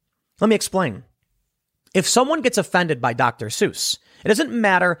culture. Let me explain. If someone gets offended by Dr. Seuss, it doesn't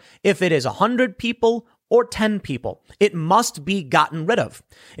matter if it is 100 people or 10 people. It must be gotten rid of.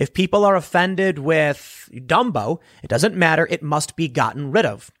 If people are offended with Dumbo, it doesn't matter. It must be gotten rid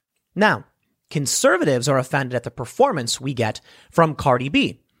of. Now, conservatives are offended at the performance we get from Cardi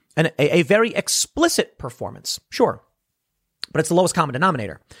B, and a very explicit performance, sure, but it's the lowest common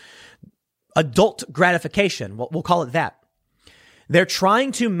denominator. Adult gratification, we'll call it that. They're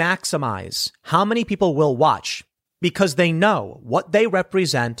trying to maximize how many people will watch because they know what they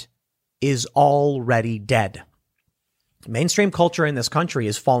represent is already dead. Mainstream culture in this country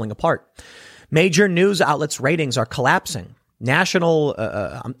is falling apart. Major news outlets' ratings are collapsing. Local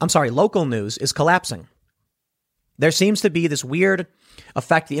news is collapsing. There seems to be this weird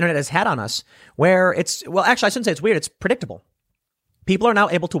effect the internet has had on us where actually, I shouldn't say it's weird. It's predictable. People are now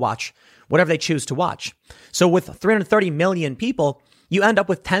able to watch whatever they choose to watch. So with 330 million people, you end up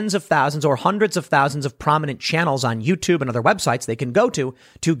with tens of thousands or hundreds of thousands of prominent channels on YouTube and other websites they can go to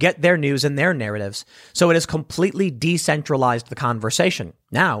get their news and their narratives. So it has completely decentralized the conversation.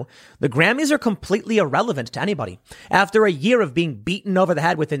 Now, the Grammys are completely irrelevant to anybody. After a year of being beaten over the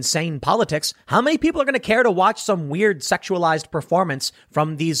head with insane politics, how many people are going to care to watch some weird sexualized performance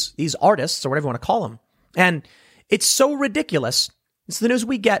from these artists or whatever you want to call them? And it's so ridiculous. It's the news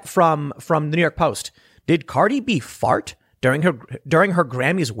we get from the New York Post. Did Cardi B fart during her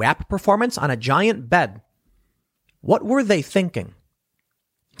Grammys WAP performance on a giant bed? What were they thinking?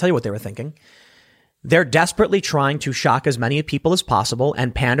 I'll tell you what they were thinking. They're desperately trying to shock as many people as possible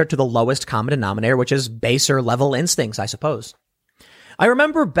and pander to the lowest common denominator, which is baser level instincts, I suppose. I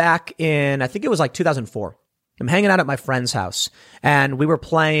remember back in, I think it was like 2004. I'm hanging out at my friend's house and we were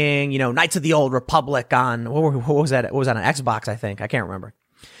playing, Knights of the Old Republic on, what was that? It was on an Xbox, I think. I can't remember.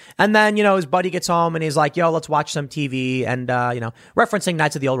 And then, his buddy gets home and he's like, yo, let's watch some TV. And, referencing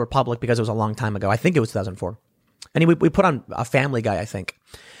Knights of the Old Republic because it was a long time ago. I think it was 2004. And we put on a Family Guy, I think.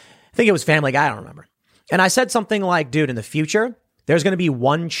 I think it was Family Guy. I don't remember. And I said something like, dude, in the future, there's going to be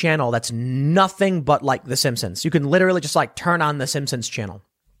one channel that's nothing but like The Simpsons. You can literally just like turn on The Simpsons channel.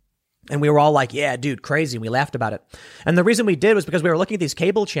 And we were all like, yeah, dude, crazy. We laughed about it. And the reason we did was because we were looking at these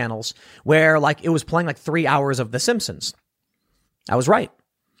cable channels where like it was playing like 3 hours of The Simpsons. I was right.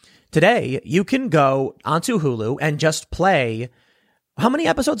 Today, you can go onto Hulu and just play. How many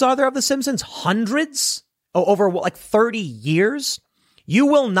episodes are there of The Simpsons? Hundreds? Over like 30 years? You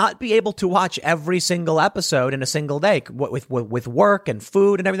will not be able to watch every single episode in a single day with work and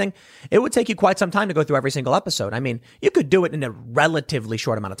food and everything. It would take you quite some time to go through every single episode. I mean, you could do it in a relatively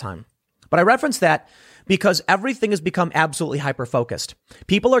short amount of time. But I reference that because everything has become absolutely hyper-focused.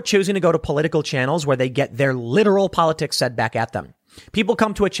 People are choosing to go to political channels where they get their literal politics said back at them. People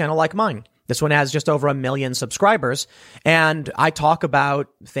come to a channel like mine. This one has just over 1 million subscribers, and I talk about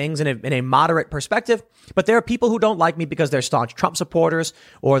things in a moderate perspective, but there are people who don't like me because they're staunch Trump supporters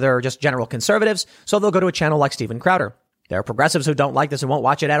or they're just general conservatives, so they'll go to a channel like Steven Crowder. There are progressives who don't like this and won't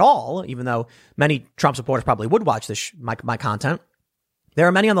watch it at all, even though many Trump supporters probably would watch this my content. There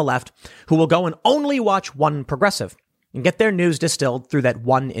are many on the left who will go and only watch one progressive and get their news distilled through that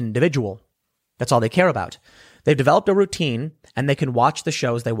one individual. That's all they care about. They've developed a routine and they can watch the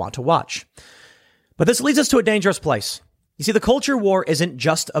shows they want to watch. But this leads us to a dangerous place. You see, the culture war isn't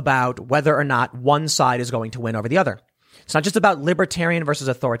just about whether or not one side is going to win over the other. It's not just about libertarian versus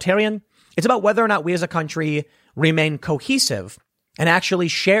authoritarian. It's about whether or not we as a country remain cohesive and actually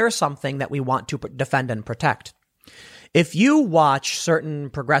share something that we want to defend and protect. If you watch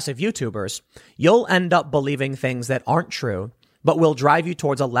certain progressive YouTubers, you'll end up believing things that aren't true, but will drive you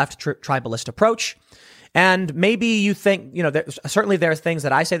towards a left tribalist approach. And maybe you think, certainly there are things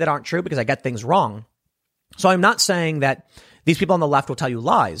that I say that aren't true because I get things wrong. So I'm not saying that these people on the left will tell you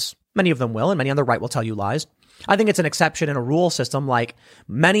lies. Many of them will, and many on the right will tell you lies. I think it's an exception in a rule system. Like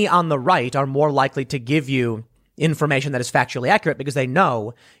many on the right are more likely to give you information that is factually accurate because they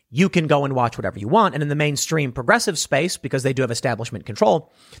know you can go and watch whatever you want. And in the mainstream progressive space, because they do have establishment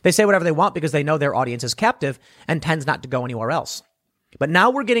control, they say whatever they want because they know their audience is captive and tends not to go anywhere else. But now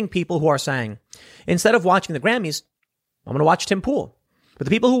we're getting people who are saying, instead of watching the Grammys, I'm going to watch Tim Pool. But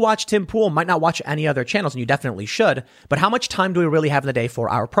the people who watch Tim Pool might not watch any other channels, and you definitely should. But how much time do we really have in the day for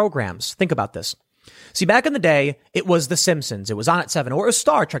our programs? Think about this. See, back in the day, it was The Simpsons. It was on at 7, or it was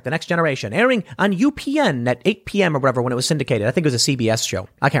Star Trek, The Next Generation, airing on UPN at 8 p.m. or whatever when it was syndicated. I think it was a CBS show.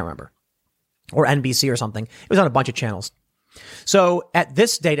 I can't remember. Or NBC or something. It was on a bunch of channels. So at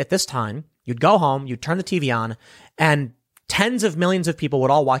this date, at this time, you'd go home, you'd turn the TV on, and tens of millions of people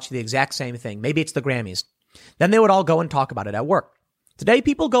would all watch the exact same thing. Maybe it's the Grammys. Then they would all go and talk about it at work. Today,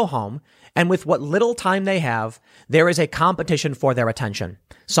 people go home, and with what little time they have, there is a competition for their attention.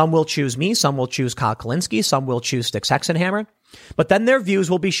 Some will choose me, some will choose Kyle Kalinske, some will choose Styx Hexenhammer. But then their views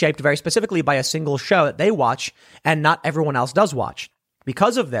will be shaped very specifically by a single show that they watch, and not everyone else does watch.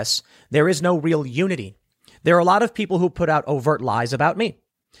 Because of this, there is no real unity. There are a lot of people who put out overt lies about me.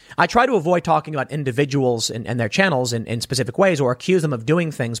 I try to avoid talking about individuals and their channels in specific ways or accuse them of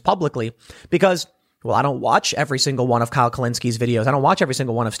doing things publicly because, well, I don't watch every single one of Kyle Kalinski's videos. I don't watch every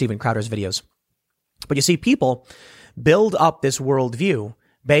single one of Steven Crowder's videos. But you see, people build up this worldview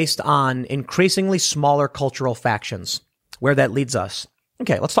based on increasingly smaller cultural factions. Where that leads us.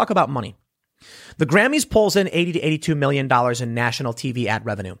 Okay, let's talk about money. The Grammys pulls in $80 to $82 million in national TV ad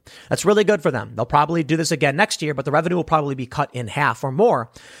revenue. That's really good for them. They'll probably do this again next year, but the revenue will probably be cut in half or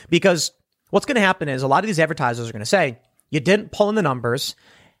more because what's going to happen is a lot of these advertisers are going to say, you didn't pull in the numbers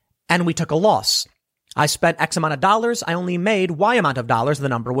and we took a loss. I spent X amount of dollars. I only made Y amount of dollars. The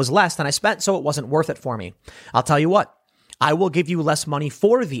number was less than I spent, so it wasn't worth it for me. I'll tell you what, I will give you less money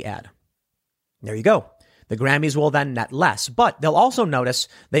for the ad. There you go. The Grammys will then net less, but they'll also notice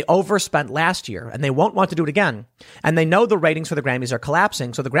they overspent last year and they won't want to do it again. And they know the ratings for the Grammys are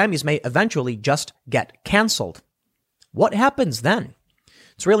collapsing, so the Grammys may eventually just get canceled. What happens then?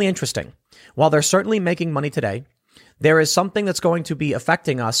 It's really interesting. While they're certainly making money today, there is something that's going to be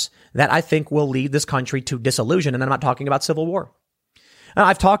affecting us that I think will lead this country to disillusion. And I'm not talking about civil war.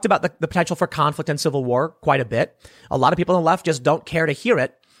 I've talked about the potential for conflict and civil war quite a bit. A lot of people on the left just don't care to hear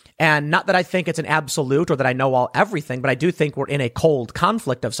it. And not that I think it's an absolute or that I know everything, but I do think we're in a cold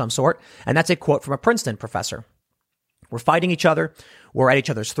conflict of some sort. And that's a quote from a Princeton professor. We're fighting each other. We're at each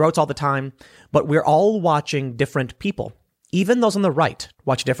other's throats all the time, but we're all watching different people. Even those on the right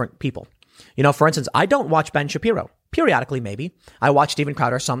watch different people. You know, for instance, I don't watch Ben Shapiro. Periodically, maybe. I watch Steven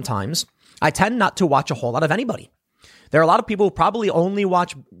Crowder sometimes. I tend not to watch a whole lot of anybody. There are a lot of people who probably only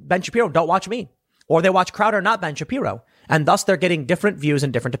watch Ben Shapiro, don't watch me. Or they watch Crowder, not Ben Shapiro. And thus they're getting different views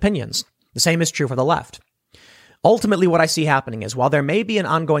and different opinions. The same is true for the left. Ultimately, what I see happening is while there may be an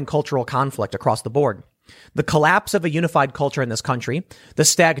ongoing cultural conflict across the board, the collapse of a unified culture in this country, the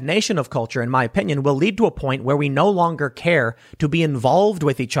stagnation of culture, in my opinion, will lead to a point where we no longer care to be involved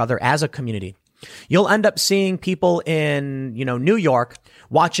with each other as a community. You'll end up seeing people in, New York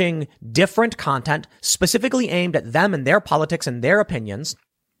watching different content specifically aimed at them and their politics and their opinions.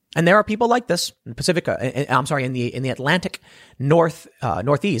 And there are people like this in the Atlantic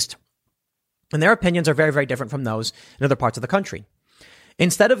Northeast. And their opinions are very, very different from those in other parts of the country.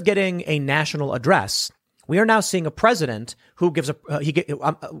 Instead of getting a national address, we are now seeing a president who gives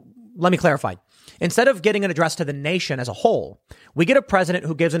let me clarify. Instead of getting an address to the nation as a whole, we get a president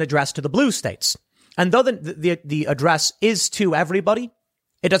who gives an address to the blue states. And though the address is to everybody,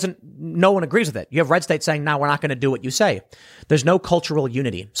 no one agrees with it. You have red states saying, no, we're not going to do what you say. There's no cultural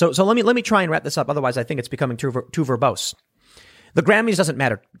unity. So let me try and wrap this up. Otherwise, I think it's becoming too verbose. The Grammys doesn't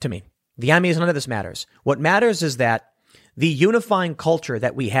matter to me. The Emmys, none of this matters. What matters is that the unifying culture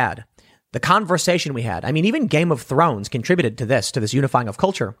that we had, the conversation we had, even Game of Thrones contributed to this unifying of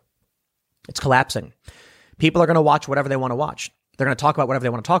culture. It's collapsing. People are going to watch whatever they want to watch. They're going to talk about whatever they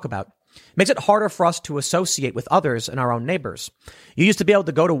want to talk about. It makes it harder for us to associate with others and our own neighbors. You used to be able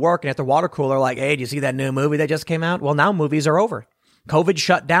to go to work and at the water cooler like, hey, do you see that new movie that just came out? Well, now movies are over. COVID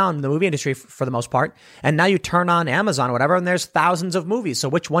shut down the movie industry for the most part. And now you turn on Amazon or whatever, and there's thousands of movies. So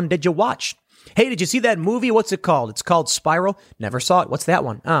which one did you watch? Hey, did you see that movie? What's it called? It's called Spiral. Never saw it. What's that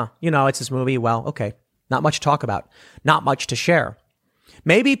one? It's this movie. Well, okay. Not much to talk about. Not much to share.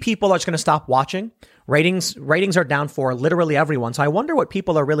 Maybe people are just going to stop watching. Ratings are down for literally everyone. So I wonder what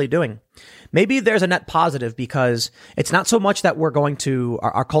people are really doing. Maybe there's a net positive because it's not so much that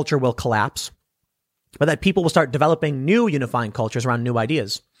our culture will collapse, but that people will start developing new unifying cultures around new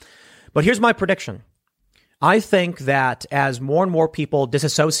ideas. But here's my prediction. I think that as more and more people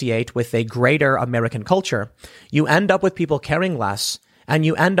disassociate with a greater American culture, you end up with people caring less, and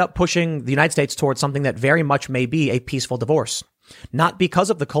you end up pushing the United States towards something that very much may be a peaceful divorce. Not because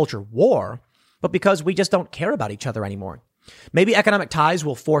of the culture war, but because we just don't care about each other anymore. Maybe economic ties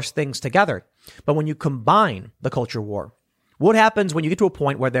will force things together, but when you combine the culture war, what happens when you get to a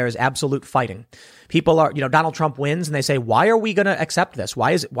point where there's absolute fighting? People are, Donald Trump wins and they say, why are we going to accept this?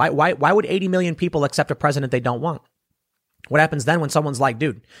 Why would 80 million people accept a president they don't want? What happens then when someone's like,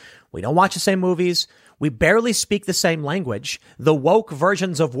 dude, we don't watch the same movies. We barely speak the same language. The woke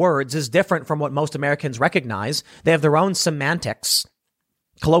versions of words is different from what most Americans recognize. They have their own semantics,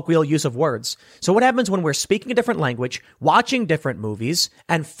 colloquial use of words. So what happens when we're speaking a different language, watching different movies,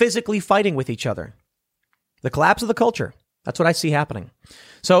 and physically fighting with each other? The collapse of the culture. That's what I see happening.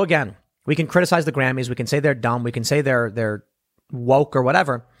 So again, we can criticize the Grammys. We can say they're dumb. We can say they're woke or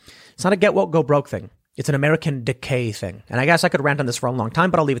whatever. It's not a get woke, go broke thing. It's an American decay thing. And I guess I could rant on this for a long time,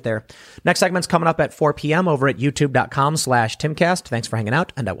 but I'll leave it there. Next segment's coming up at 4 p.m. over at youtube.com/Timcast. Thanks for hanging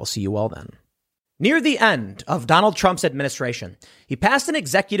out, and I will see you all then. Near the end of Donald Trump's administration, he passed an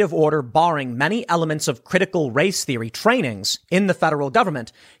executive order barring many elements of critical race theory trainings in the federal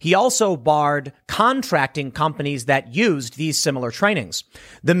government. He also barred contracting companies that used these similar trainings.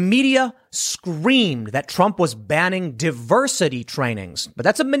 The media screamed that Trump was banning diversity trainings, but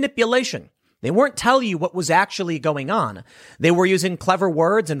that's a manipulation. They weren't telling you what was actually going on. They were using clever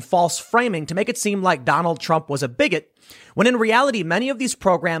words and false framing to make it seem like Donald Trump was a bigot, when in reality, many of these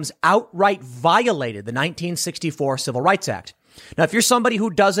programs outright violated the 1964 Civil Rights Act. Now, if you're somebody who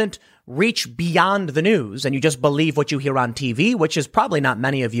doesn't reach beyond the news and you just believe what you hear on TV, which is probably not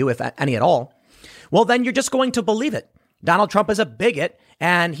many of you, if any at all, well, then you're just going to believe it. Donald Trump is a bigot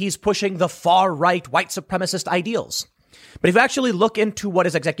and he's pushing the far right white supremacist ideals. But if you actually look into what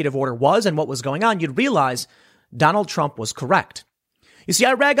his executive order was and what was going on, you'd realize Donald Trump was correct. You see,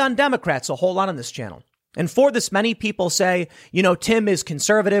 I rag on Democrats a whole lot on this channel. And for this, many people say, Tim is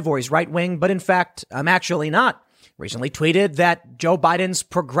conservative or he's right wing. But in fact, I'm actually not. Recently tweeted that Joe Biden's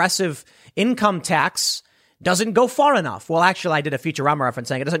progressive income tax doesn't go far enough. Well, actually, I did a Futurama reference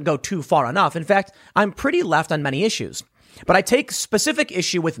saying it doesn't go too far enough. In fact, I'm pretty left on many issues. But I take specific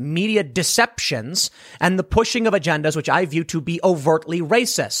issue with media deceptions and the pushing of agendas, which I view to be overtly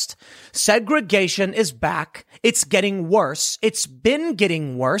racist. Segregation is back. It's getting worse. It's been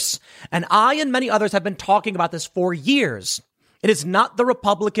getting worse. And I and many others have been talking about this for years. It is not the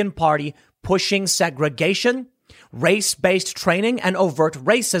Republican Party pushing segregation, race-based training, and overt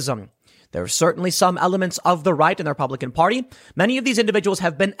racism. There are certainly some elements of the right in the Republican Party. Many of these individuals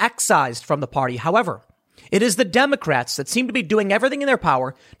have been excised from the party. However, it is the Democrats that seem to be doing everything in their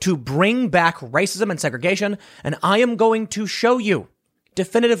power to bring back racism and segregation, and I am going to show you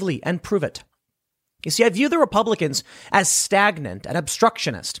definitively and prove it. You see, I view the Republicans as stagnant and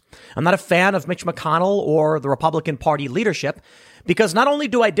obstructionist. I'm not a fan of Mitch McConnell or the Republican Party leadership because not only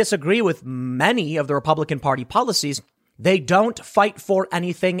do I disagree with many of the Republican Party policies, they don't fight for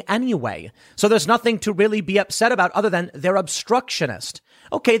anything anyway. So there's nothing to really be upset about other than they're obstructionist.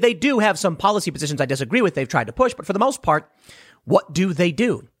 Okay, they do have some policy positions I disagree with they've tried to push, but for the most part, what do they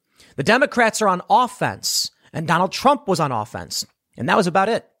do? The Democrats are on offense, and Donald Trump was on offense, and that was about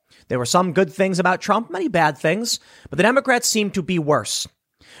it. There were some good things about Trump, many bad things, but the Democrats seem to be worse.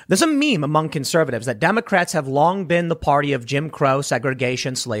 There's a meme among conservatives that Democrats have long been the party of Jim Crow,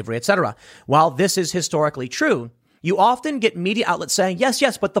 segregation, slavery, etc. While this is historically true, you often get media outlets saying,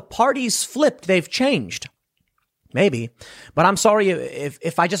 yes, but the party's flipped, they've changed. Maybe, but I'm sorry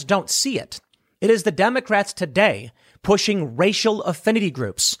if I just don't see it. It is the Democrats today pushing racial affinity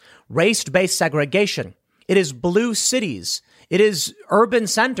groups, race-based segregation. It is blue cities. It is urban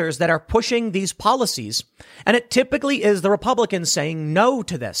centers that are pushing these policies. And it typically is the Republicans saying no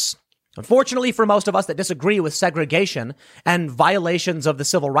to this. Unfortunately, for most of us that disagree with segregation and violations of the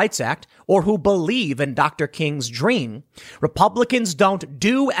Civil Rights Act, or who believe in Dr. King's dream, Republicans don't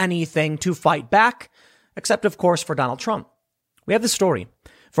do anything to fight back, except, of course, for Donald Trump. We have the story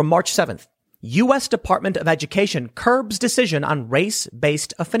from March 7th. U.S. Department of Education curbs decision on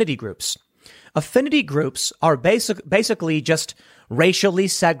race-based affinity groups. Affinity groups are basically just racially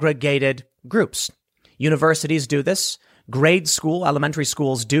segregated groups. Universities do this. Grade school, elementary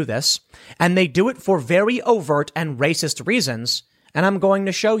schools do this, and they do it for very overt and racist reasons. And I'm going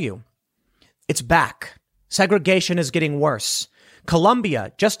to show you. It's back. Segregation is getting worse.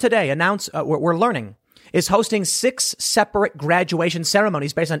 Columbia just today announced, we're learning, is hosting 6 separate graduation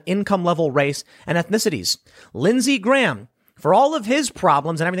ceremonies based on income level, race, and ethnicities. Lindsey Graham, for all of his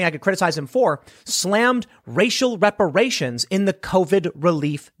problems and everything I could criticize him for, slammed racial reparations in the COVID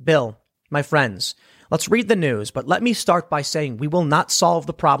relief bill. My friends, let's read the news, but let me start by saying we will not solve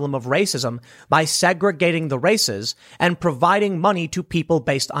the problem of racism by segregating the races and providing money to people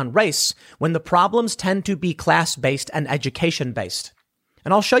based on race when the problems tend to be class-based and education-based.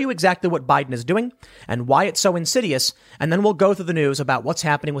 And I'll show you exactly what Biden is doing and why it's so insidious, and then we'll go through the news about what's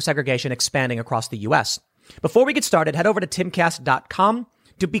happening with segregation expanding across the U.S. Before we get started, head over to timcast.com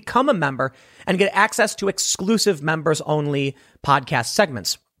to become a member and get access to exclusive members-only podcast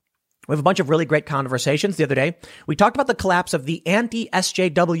segments. We have a bunch of really great conversations. The other day, we talked about the collapse of the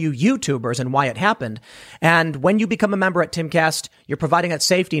anti-SJW YouTubers and why it happened. And when you become a member at Timcast, you're providing that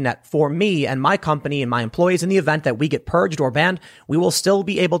safety net for me and my company and my employees in the event that we get purged or banned. We will still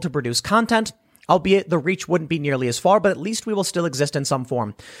be able to produce content, albeit the reach wouldn't be nearly as far, but at least we will still exist in some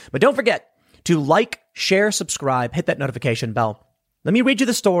form. But don't forget to like, share, subscribe, hit that notification bell. Let me read you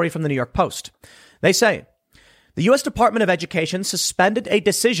the story from the New York Post. They say, the U.S. Department of Education suspended a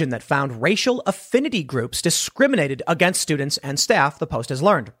decision that found racial affinity groups discriminated against students and staff, the Post has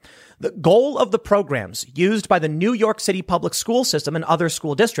learned. The goal of the programs used by the New York City public school system and other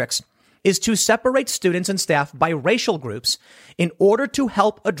school districts is to separate students and staff by racial groups in order to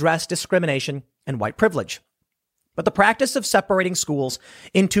help address discrimination and white privilege. But the practice of separating schools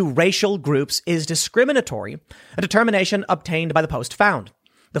into racial groups is discriminatory, a determination obtained by the Post found.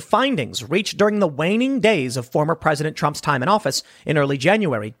 The findings, reached during the waning days of former President Trump's time in office in early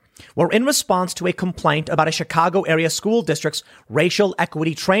January, were in response to a complaint about a Chicago area school district's racial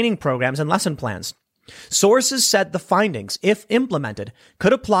equity training programs and lesson plans. Sources said the findings, if implemented,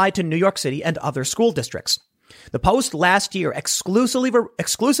 could apply to New York City and other school districts. The Post last year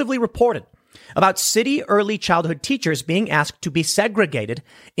exclusively reported about city early childhood teachers being asked to be segregated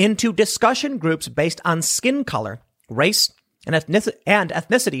into discussion groups based on skin color, race, and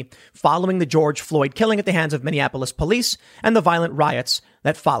ethnicity following the George Floyd killing at the hands of Minneapolis police and the violent riots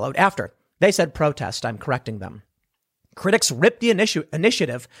that followed after. They said protest. I'm correcting them. Critics ripped the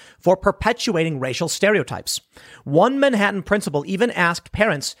initiative for perpetuating racial stereotypes. One Manhattan principal even asked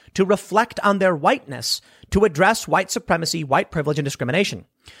parents to reflect on their whiteness to address white supremacy, white privilege, and discrimination.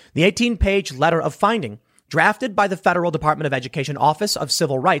 The 18-page letter of finding, drafted by the Federal Department of Education Office of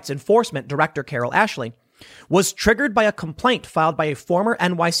Civil Rights Enforcement Director Carol Ashley, was triggered by a complaint filed by a former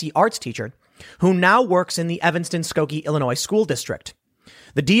NYC arts teacher who now works in the Evanston-Skokie, Illinois school district.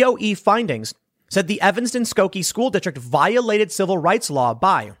 The DOE findings said the Evanston-Skokie school district violated civil rights law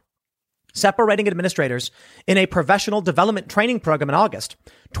by separating administrators in a professional development training program in August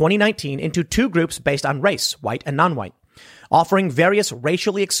 2019 into two groups based on race, white and non-white, offering various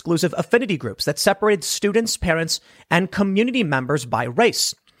racially exclusive affinity groups that separated students, parents, and community members by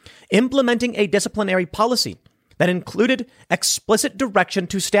race, implementing a disciplinary policy that included explicit direction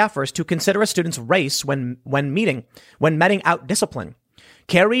to staffers to consider a student's race when meting out discipline,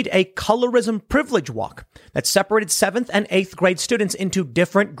 carried a colorism privilege walk that separated 7th and 8th grade students into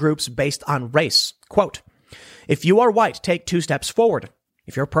different groups based on race. Quote, if you are white, take 2 steps forward.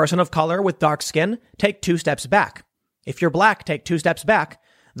 If you're a person of color with dark skin, take 2 steps back. If you're black, take 2 steps back,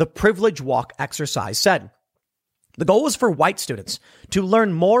 the privilege walk exercise said. The goal was for white students to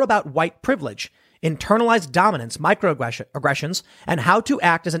learn more about white privilege, internalized dominance, microaggressions, and how to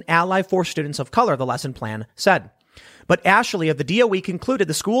act as an ally for students of color, the lesson plan said. But Ashley of the DOE concluded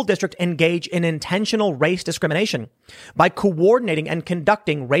the school district engaged in intentional race discrimination by coordinating and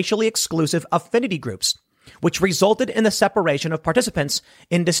conducting racially exclusive affinity groups, which resulted in the separation of participants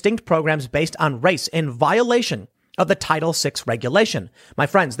in distinct programs based on race in violation of the Title VI regulation. My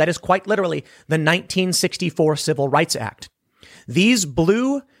friends, that is quite literally the 1964 Civil Rights Act. These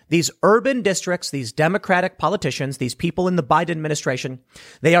urban districts, these Democratic politicians, these people in the Biden administration,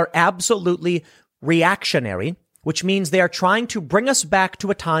 they are absolutely reactionary, which means they are trying to bring us back to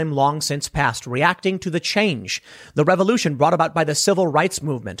a time long since past, reacting to the change, the revolution brought about by the civil rights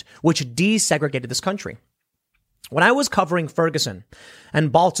movement, which desegregated this country. When I was covering Ferguson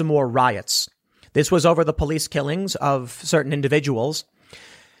and Baltimore riots, this was over the police killings of certain individuals,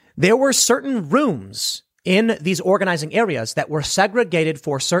 there were certain rooms in these organizing areas that were segregated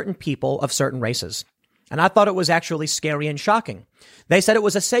for certain people of certain races. And I thought it was actually scary and shocking. They said it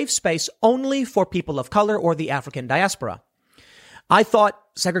was a safe space only for people of color or the African diaspora. I thought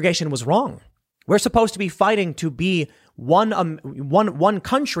segregation was wrong. We're supposed to be fighting to be one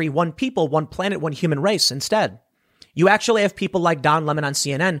country, one people, one planet, one human race. Instead, you actually have people like Don Lemon on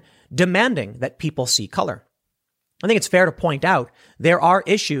CNN demanding that people see color. I think it's fair to point out there are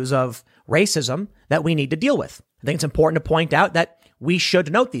issues of racism that we need to deal with. I think it's important to point out that we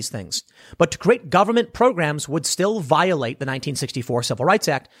should note these things. But to create government programs would still violate the 1964 Civil Rights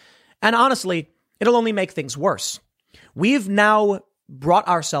Act. And honestly, it'll only make things worse. We've now brought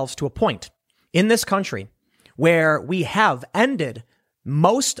ourselves to a point in this country where we have ended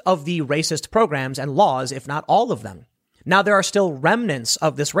most of the racist programs and laws, if not all of them. Now, there are still remnants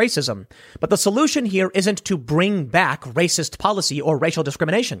of this racism, but the solution here isn't to bring back racist policy or racial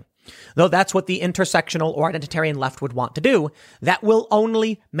discrimination. Though that's what the intersectional or identitarian left would want to do, that will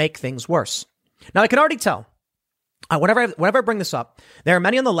only make things worse. Now, I can already tell, whenever I bring this up, there are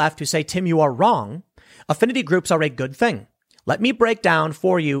many on the left who say, Tim, you are wrong. Affinity groups are a good thing. Let me break down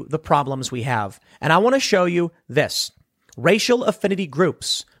for you the problems we have. And I want to show you this. Racial affinity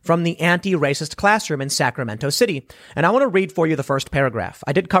groups from the anti-racist classroom in Sacramento City. And I want to read for you the first paragraph.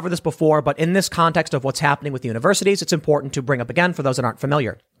 I did cover this before, but in this context of what's happening with the universities, it's important to bring up again for those that aren't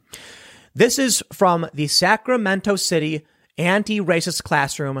familiar. This is from the Sacramento City anti-racist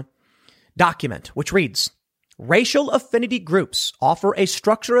classroom document, which reads, racial affinity groups offer a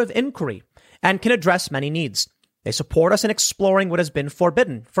structure of inquiry and can address many needs. They support us in exploring what has been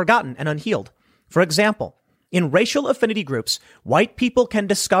forbidden, forgotten, and unhealed. For example, in racial affinity groups, white people can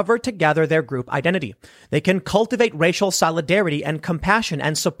discover together their group identity. They can cultivate racial solidarity and compassion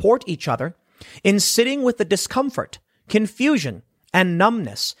and support each other in sitting with the discomfort, confusion, and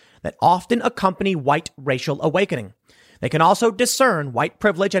numbness that often accompany white racial awakening. They can also discern white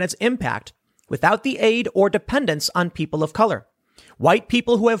privilege and its impact without the aid or dependence on people of color. White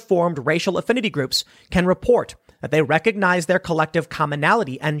people who have formed racial affinity groups can report that they recognize their collective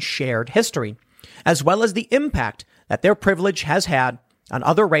commonality and shared history, as well as the impact that their privilege has had on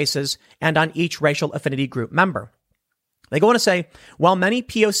other races and on each racial affinity group member. They go on to say, while many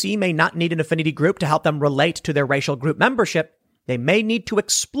POC may not need an affinity group to help them relate to their racial group membership, they may need to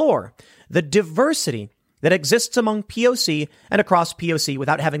explore the diversity that exists among POC and across POC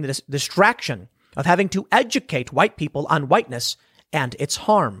without having the distraction of having to educate white people on whiteness and its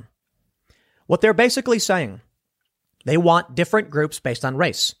harm. What they're basically saying, they want different groups based on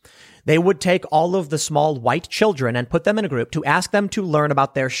race. They would take all of the small white children and put them in a group to ask them to learn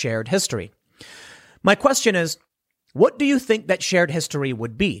about their shared history. My question is, what do you think that shared history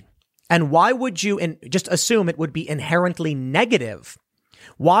would be? And why would you just assume it would be inherently negative?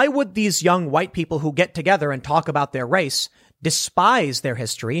 Why would these young white people who get together and talk about their race despise their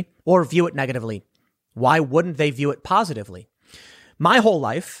history or view it negatively? Why wouldn't they view it positively? My whole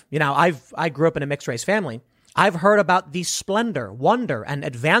life, I grew up in a mixed race family. I've heard about the splendor, wonder, and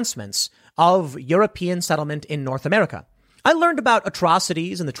advancements of European settlement in North America. I learned about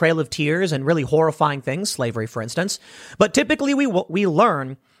atrocities and the Trail of Tears and really horrifying things, slavery, for instance. But typically we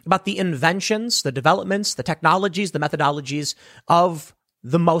learn about the inventions, the developments, the technologies, the methodologies of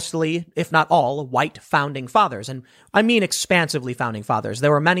the mostly, if not all, white founding fathers. And I mean expansively founding fathers.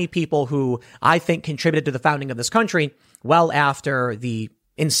 There were many people who I think contributed to the founding of this country well after the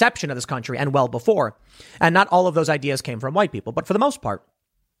inception of this country and well before. And not all of those ideas came from white people, but for the most part,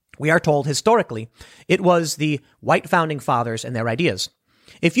 we are told historically it was the white founding fathers and their ideas.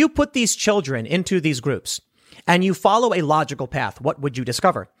 If you put these children into these groups and you follow a logical path, what would you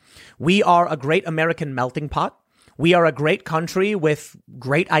discover? We are a great American melting pot. We are a great country with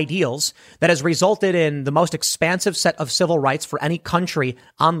great ideals that has resulted in the most expansive set of civil rights for any country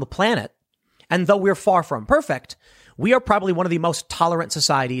on the planet. And though we're far from perfect, we are probably one of the most tolerant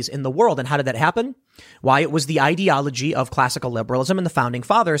societies in the world. And how did that happen? Why, it was the ideology of classical liberalism and the founding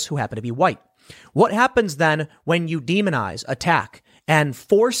fathers who happen to be white. What happens then when you demonize, attack, and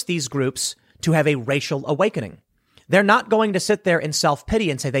force these groups to have a racial awakening? They're not going to sit there in self-pity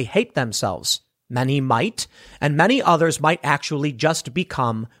and say they hate themselves. Many might, and many others might actually just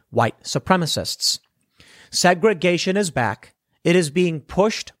become white supremacists. Segregation is back. It is being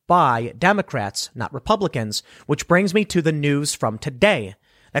pushed by Democrats, not Republicans, which brings me to the news from today.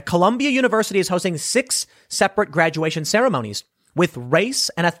 That Columbia University is hosting 6 separate graduation ceremonies, with race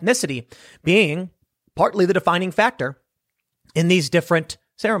and ethnicity being partly the defining factor in these different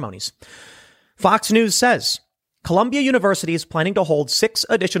ceremonies. Fox News says Columbia University is planning to hold 6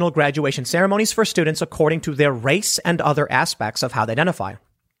 additional graduation ceremonies for students according to their race and other aspects of how they identify.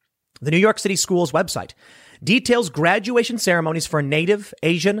 The New York City Schools website details graduation ceremonies for Native,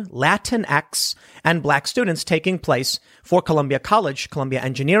 Asian, Latinx, and Black students taking place for Columbia College, Columbia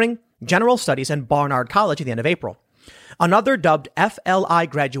Engineering, General Studies, and Barnard College at the end of April. Another dubbed FLI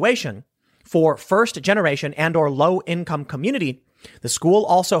graduation for first generation and or low income community. The school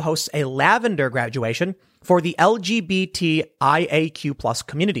also hosts a lavender graduation for the LGBTIAQ plus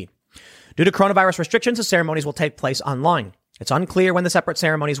community. Due to coronavirus restrictions, the ceremonies will take place online. It's unclear when the separate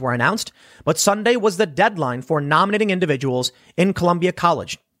ceremonies were announced, but Sunday was the deadline for nominating individuals in Columbia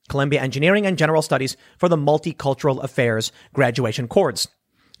College, Columbia Engineering, and General Studies for the Multicultural Affairs graduation cords.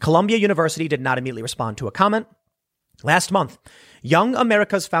 Columbia University did not immediately respond to a comment. Last month, Young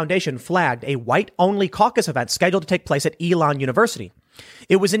America's Foundation flagged a white-only caucus event scheduled to take place at Elon University.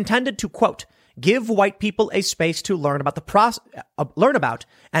 It was intended to, quote, give white people a space to learn about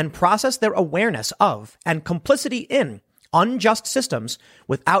and process their awareness of and complicity in unjust systems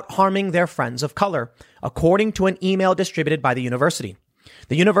without harming their friends of color, according to an email distributed by the university.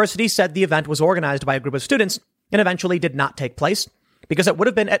 The university said the event was organized by a group of students and eventually did not take place because it would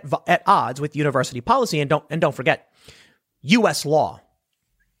have been at odds with university policy. And don't forget, U.S. law.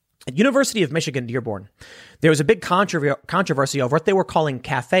 At University of Michigan, Dearborn, there was a big controversy over what they were calling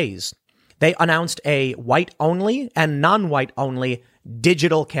cafes. They announced a white-only and non-white-only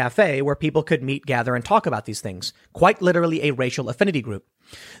digital cafe where people could meet, gather, and talk about these things. Quite literally a racial affinity group.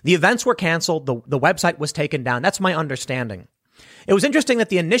 The events were canceled. The website was taken down. That's my understanding. It was interesting that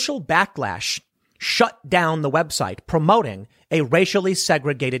the initial backlash shut down the website promoting a racially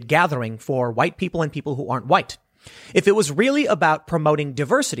segregated gathering for white people and people who aren't white. If it was really about promoting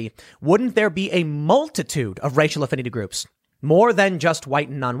diversity, wouldn't there be a multitude of racial affinity groups, more than just white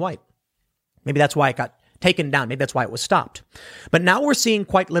and non-white? Maybe that's why it got taken down. Maybe that's why it was stopped. But now we're seeing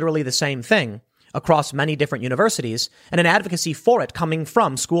quite literally the same thing across many different universities and an advocacy for it coming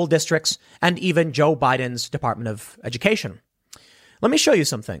from school districts and even Joe Biden's Department of Education. Let me show you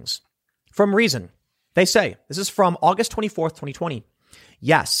some things. From Reason, they say, this is from August 24th, 2020.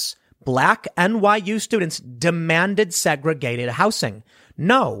 Yes, Black NYU students demanded segregated housing.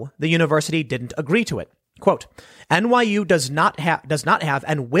 No, the university didn't agree to it. Quote, NYU does not have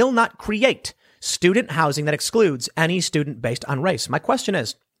and will not create student housing that excludes any student based on race. My question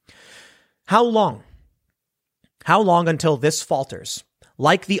is, how long? How long until this falters?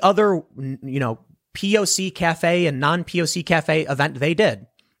 Like the other, POC cafe and non-POC cafe event they did,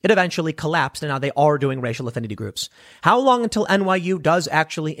 it eventually collapsed, and now they are doing racial affinity groups. How long until NYU does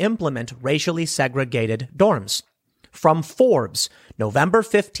actually implement racially segregated dorms? From Forbes, November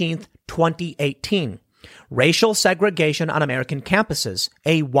 15th, 2018. Racial segregation on American campuses,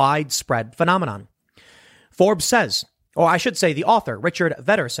 a widespread phenomenon. Forbes says, or I should say the author, Richard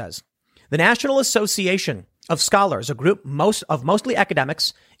Vedder, says, the National Association of Scholars, a group mostly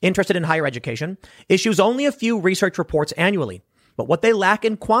academics interested in higher education, issues only a few research reports annually. But what they lack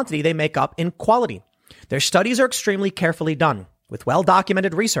in quantity, they make up in quality. Their studies are extremely carefully done, with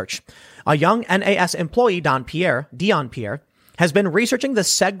well-documented research. A young NAS employee, Dion Pierre, has been researching the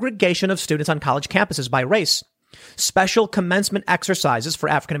segregation of students on college campuses by race, special commencement exercises for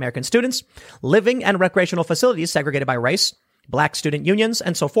African-American students, living and recreational facilities segregated by race, black student unions,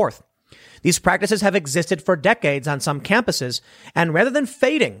 and so forth. These practices have existed for decades on some campuses, and rather than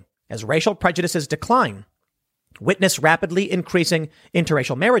fading as racial prejudices decline, witness rapidly increasing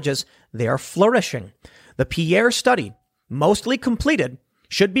interracial marriages, they are flourishing. The Pierre study, mostly completed,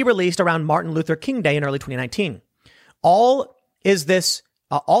 should be released around Martin Luther King Day in early 2019. All of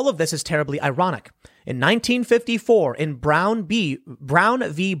this is terribly ironic. In 1954, in Brown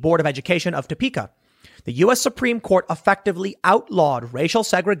v. Board of Education of Topeka, the U.S. Supreme Court effectively outlawed racial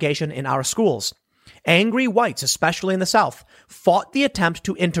segregation in our schools. Angry whites, especially in the South, fought the attempt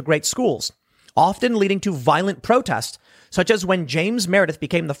to integrate schools, often leading to violent protests, such as when James Meredith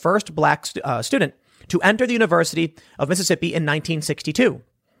became the first black student to enter the University of Mississippi in 1962.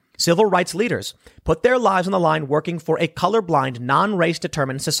 Civil rights leaders put their lives on the line working for a colorblind, non-race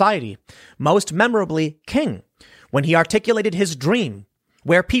determined society. Most memorably, King, when he articulated his dream,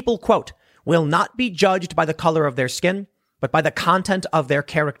 where people, quote, will not be judged by the color of their skin, but by the content of their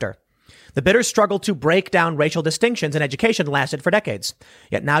character. The bitter struggle to break down racial distinctions in education lasted for decades.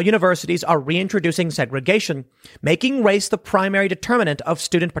 Yet now universities are reintroducing segregation, making race the primary determinant of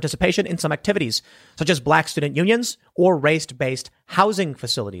student participation in some activities, such as black student unions or race-based housing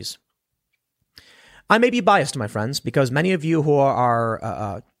facilities. I may be biased, my friends, because many of you who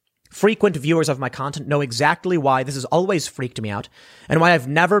are frequent viewers of my content know exactly why this has always freaked me out and why I've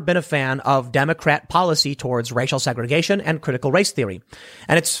never been a fan of Democrat policy towards racial segregation and critical race theory.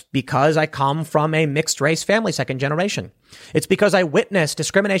 And it's because I come from a mixed race family, second generation. It's because I witnessed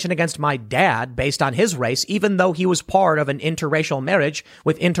discrimination against my dad based on his race, even though he was part of an interracial marriage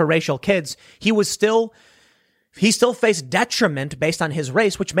with interracial kids. He still faced detriment based on his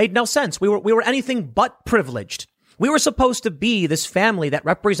race, which made no sense. We were anything but privileged. We were supposed to be this family that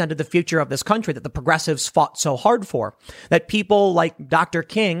represented the future of this country that the progressives fought so hard for, that people like Dr.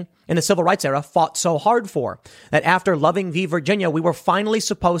 King in the civil rights era fought so hard for, that after Loving v. Virginia, we were finally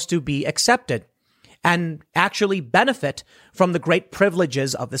supposed to be accepted and actually benefit from the great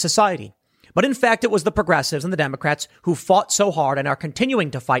privileges of the society. But in fact, it was the progressives and the Democrats who fought so hard and are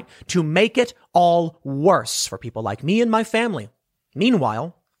continuing to fight to make it all worse for people like me and my family.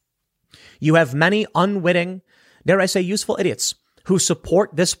 Meanwhile, you have many unwitting, dare I say, useful idiots who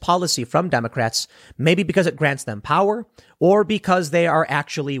support this policy from Democrats, maybe because it grants them power or because they are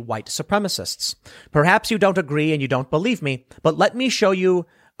actually white supremacists. Perhaps you don't agree and you don't believe me, but let me show you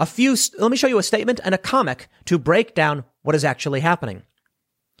a statement and a comic to break down what is actually happening.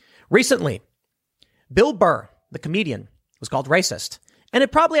 Recently, Bill Burr, the comedian, was called racist. And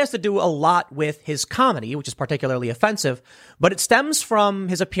it probably has to do a lot with his comedy, which is particularly offensive, but it stems from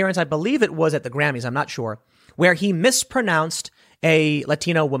his appearance, I believe it was at the Grammys, I'm not sure, where he mispronounced a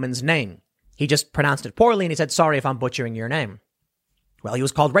Latino woman's name. He just pronounced it poorly and he said, sorry if I'm butchering your name. Well, he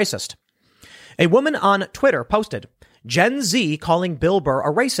was called racist. A woman on Twitter posted, Gen Z calling Bill Burr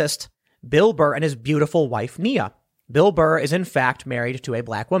a racist, Bill Burr and his beautiful wife, Nia. Bill Burr is in fact married to a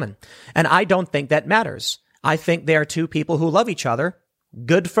black woman. And I don't think that matters. I think they are two people who love each other.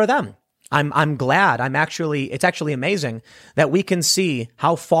 Good for them. I'm glad. It's actually amazing that we can see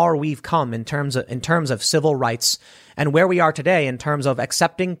how far we've come in terms of civil rights and where we are today in terms of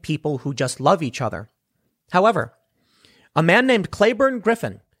accepting people who just love each other. However, a man named Claiborne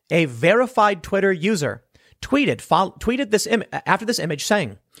Griffin, a verified Twitter user, tweeted this after this image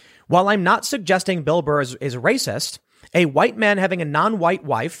saying, while I'm not suggesting Bill Burr is racist, a white man having a non-white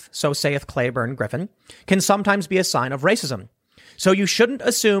wife, so saith Claiborne Griffin, can sometimes be a sign of racism. So you shouldn't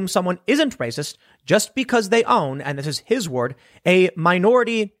assume someone isn't racist just because they own, and this is his word, a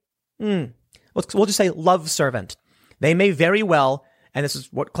minority, we'll just say love servant. They may very well, and this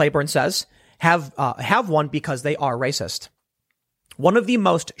is what Claiborne says, have one because they are racist. one of the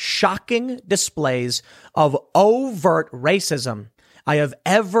most shocking displays of overt racism I have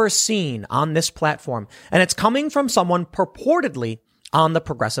ever seen on this platform. And it's coming from someone purportedly on the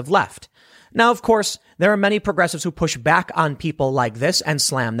progressive left. Now, of course, there are many progressives who push back on people like this and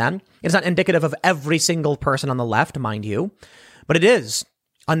slam them. It's not indicative of every single person on the left, mind you, but it is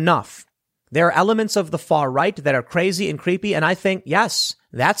enough. There are elements of the far right that are crazy and creepy, and I think, yes,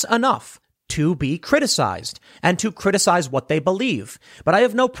 that's enough to be criticized and to criticize what they believe. But I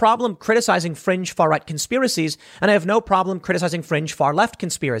have no problem criticizing fringe far-right conspiracies, and I have no problem criticizing fringe far-left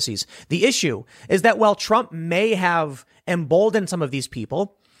conspiracies. The issue is that while Trump may have emboldened some of these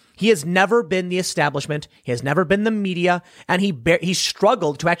people, he has never been the establishment. He has never been the media, and he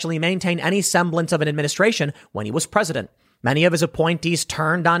struggled to actually maintain any semblance of an administration when he was president. Many of his appointees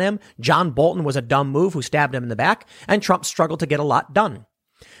turned on him. John Bolton was a dumb move who stabbed him in the back, and Trump struggled to get a lot done.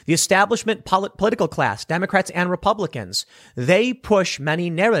 The establishment political class, Democrats and Republicans, they push many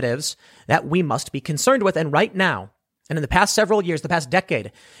narratives that we must be concerned with. And right now, and in the past several years, the past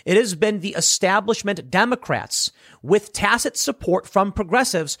decade, it has been the establishment Democrats with tacit support from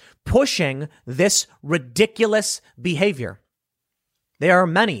progressives pushing this ridiculous behavior. There are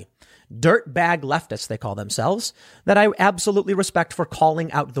many dirtbag leftists, they call themselves, that I absolutely respect for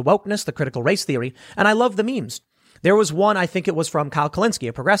calling out the wokeness, the critical race theory, and I love the memes. There was one, I think it was from Kyle Kulinski,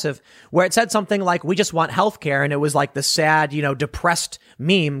 a progressive, where it said something like, we just want healthcare, and it was like the sad, depressed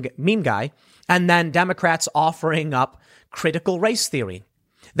meme guy, and then Democrats offering up critical race theory.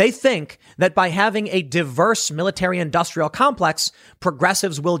 They think that by having a diverse military-industrial complex,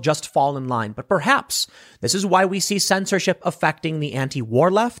 progressives will just fall in line. But perhaps this is why we see censorship affecting the anti-war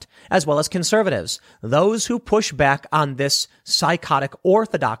left as well as conservatives, those who push back on this psychotic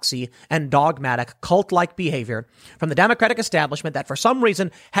orthodoxy and dogmatic cult-like behavior from the Democratic establishment that for some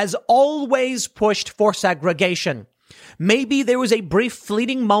reason has always pushed for segregation. Maybe there was a brief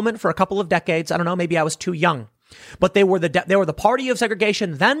fleeting moment for a couple of decades. I don't know. Maybe I was too young. But they were the party of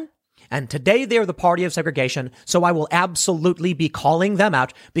segregation then, and today they are the party of segregation. So I will absolutely be calling them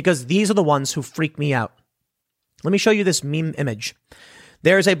out because these are the ones who freak me out. Let me show you this meme image.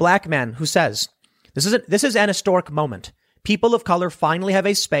 There's a black man who says, this is an historic moment. People of color finally have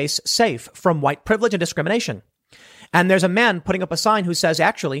a space safe from white privilege and discrimination. And there's a man putting up a sign who says,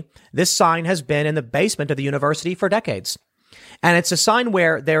 actually, this sign has been in the basement of the university for decades. And it's a sign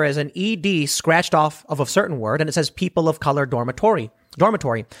where there is an ED scratched off of a certain word, and it says people of color dormitory.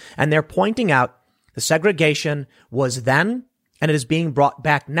 And they're pointing out the segregation was then, and it is being brought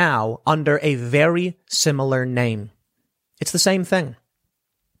back now under a very similar name. It's the same thing.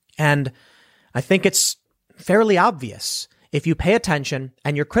 And I think it's fairly obvious if you pay attention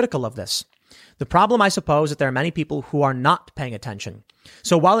and you're critical of this. The problem, I suppose, is that there are many people who are not paying attention.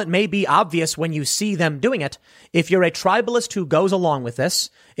 So while it may be obvious when you see them doing it, if you're a tribalist who goes along with this,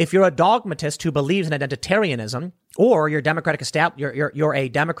 if you're a dogmatist who believes in identitarianism, or you're a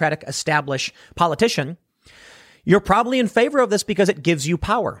Democratic established politician, you're probably in favor of this because it gives you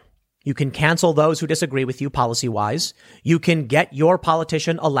power. You can cancel those who disagree with you policy-wise. You can get your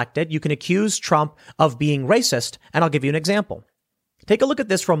politician elected. You can accuse Trump of being racist. And I'll give you an example. Take a look at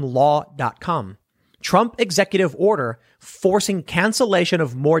this from law.com. Trump executive order forcing cancellation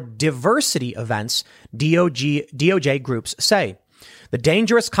of more diversity events, DOJ groups say. The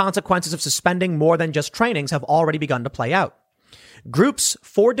dangerous consequences of suspending more than just trainings have already begun to play out. Groups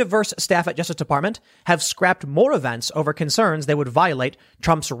for diverse staff at Justice Department have scrapped more events over concerns they would violate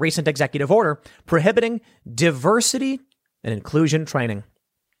Trump's recent executive order prohibiting diversity and inclusion training.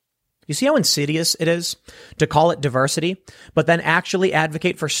 You see how insidious it is to call it diversity, but then actually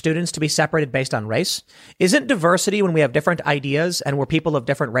advocate for students to be separated based on race? Isn't diversity when we have different ideas and we're people of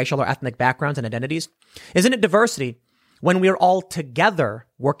different racial or ethnic backgrounds and identities? Isn't it diversity when we're all together,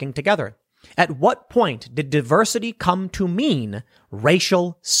 working together? At what point did diversity come to mean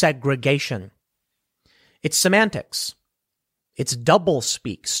racial segregation? It's semantics. It's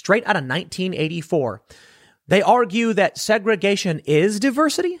doublespeak, straight out of 1984. They argue that segregation is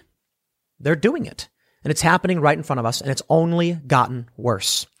diversity. They're doing it, and it's happening right in front of us, and it's only gotten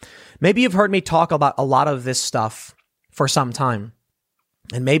worse. Maybe you've heard me talk about a lot of this stuff for some time,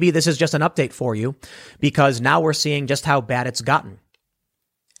 and maybe this is just an update for you because now we're seeing just how bad it's gotten.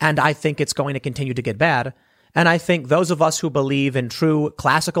 And I think it's going to continue to get bad. And I think those of us who believe in true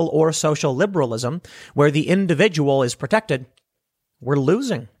classical or social liberalism, where the individual is protected, we're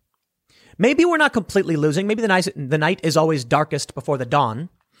losing. Maybe we're not completely losing. Maybe the night is always darkest before the dawn.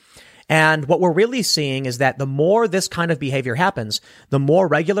 And what we're really seeing is that the more this kind of behavior happens, the more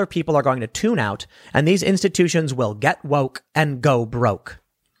regular people are going to tune out, and these institutions will get woke and go broke.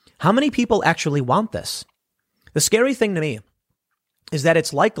 How many people actually want this? The scary thing to me is that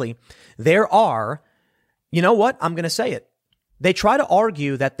it's likely there are, you know what? I'm going to say it. They try to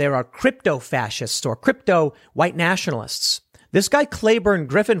argue that there are crypto fascists or crypto white nationalists. This guy Claiborne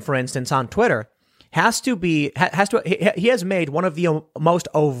Griffin, for instance, on Twitter he has made one of the most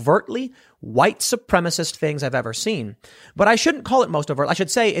overtly white supremacist things I've ever seen. But I shouldn't call it most overt. I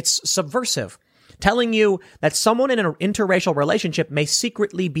should say it's subversive. Telling you that someone in an interracial relationship may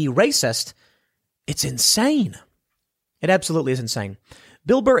secretly be racist. It's insane. It absolutely is insane.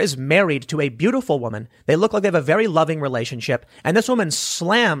 Bill Burr is married to a beautiful woman. They look like they have a very loving relationship. And this woman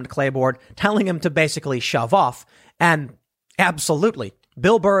slammed Claiborne, telling him to basically shove off. And absolutely,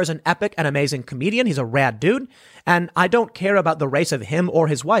 Bill Burr is an epic and amazing comedian. He's a rad dude. And I don't care about the race of him or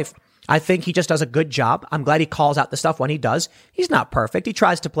his wife. I think he just does a good job. I'm glad he calls out the stuff when he does. He's not perfect. He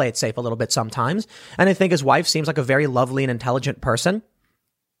tries to play it safe a little bit sometimes. And I think his wife seems like a very lovely and intelligent person.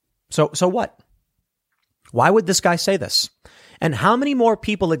 So what? Why would this guy say this? And how many more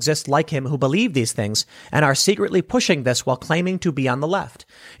people exist like him who believe these things and are secretly pushing this while claiming to be on the left?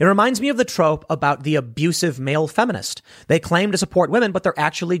 It reminds me of the trope about the abusive male feminist. They claim to support women, but they're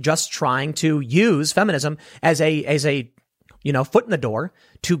actually just trying to use feminism as a foot in the door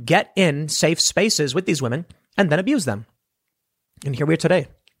to get in safe spaces with these women and then abuse them. And here we are today.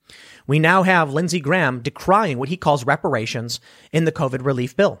 We now have Lindsey Graham decrying what he calls reparations in the COVID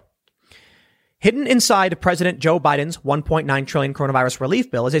relief bill. Hidden inside President Joe Biden's $1.9 trillion coronavirus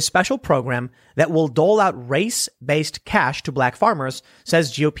relief bill is a special program that will dole out race-based cash to black farmers,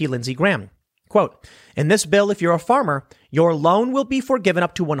 says GOP Lindsey Graham. Quote, in this bill, if you're a farmer, your loan will be forgiven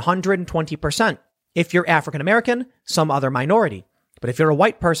up to 120%. If you're African American, some other minority. But if you're a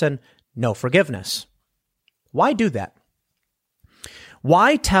white person, no forgiveness. Why do that?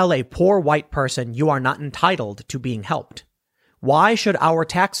 Why tell a poor white person you are not entitled to being helped? Why should our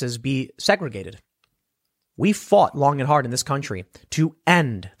taxes be segregated? We fought long and hard in this country to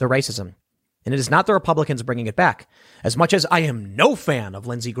end the racism. And it is not the Republicans bringing it back. As much as I am no fan of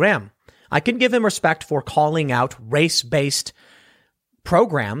Lindsey Graham, I can give him respect for calling out race-based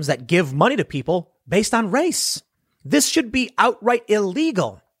programs that give money to people based on race. This should be outright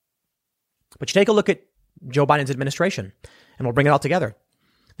illegal. But you take a look at Joe Biden's administration, and we'll bring it all together.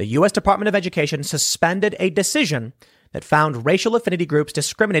 The U.S. Department of Education suspended a decision that found racial affinity groups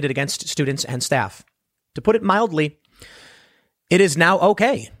discriminated against students and staff. To put it mildly, it is now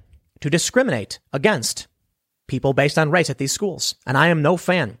okay to discriminate against people based on race at these schools. And I am no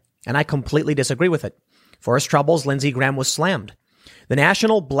fan, and I completely disagree with it. For his troubles, Lindsey Graham was slammed. The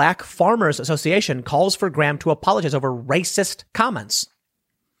National Black Farmers Association calls for Graham to apologize over racist comments.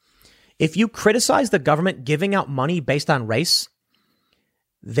 If you criticize the government giving out money based on race,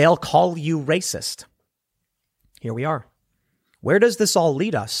 they'll call you racist. Here we are. Where does this all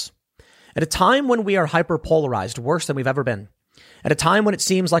lead us? At a time when we are hyperpolarized, worse than we've ever been. At a time when it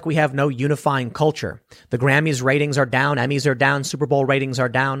seems like we have no unifying culture. The Grammys ratings are down, Emmys are down, Super Bowl ratings are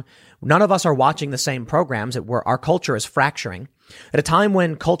down. None of us are watching the same programs. Our culture is fracturing. At a time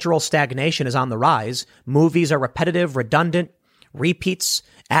when cultural stagnation is on the rise, movies are repetitive, redundant, repeats,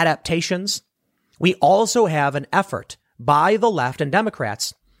 adaptations. We also have an effort by the left and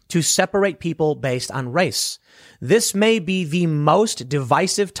Democrats to separate people based on race. This may be the most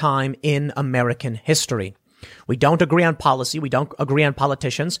divisive time in American history. We don't agree on policy. We don't agree on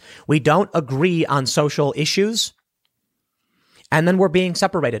politicians. We don't agree on social issues. And then we're being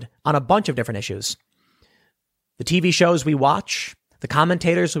separated on a bunch of different issues. The TV shows we watch, the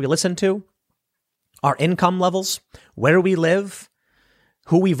commentators we listen to, our income levels, where we live,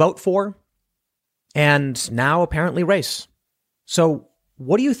 who we vote for, and now apparently race. So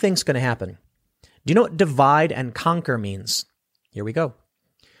what do you think's going to happen? Do you know what divide and conquer means? Here we go.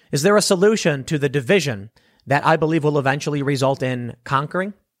 Is there a solution to the division that I believe will eventually result in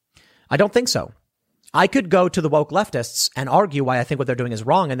conquering? I don't think so. I could go to the woke leftists and argue why I think what they're doing is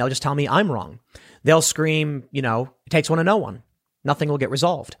wrong, and they'll just tell me I'm wrong. They'll scream, it takes one to know one. Nothing will get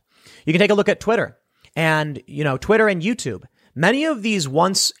resolved. You can take a look at Twitter and, Twitter and YouTube. Many of these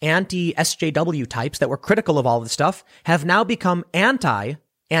once anti-SJW types that were critical of all of this stuff have now become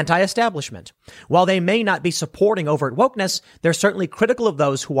anti-establishment. While they may not be supporting overt wokeness, they're certainly critical of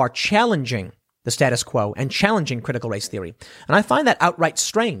those who are challenging the status quo and challenging critical race theory. And I find that outright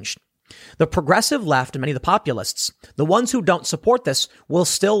strange. The progressive left and many of the populists, the ones who don't support this, will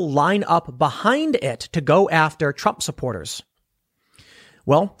still line up behind it to go after Trump supporters.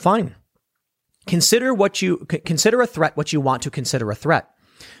 Well, fine. Consider a threat what you want to consider a threat.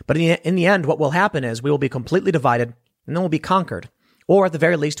 But in the end, what will happen is we will be completely divided and then we'll be conquered. Or at the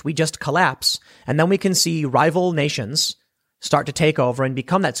very least, we just collapse. And then we can see rival nations start to take over and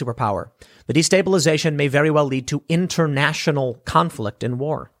become that superpower, the destabilization may very well lead to international conflict and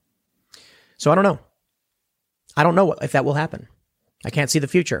war. So I don't know. I don't know if that will happen. I can't see the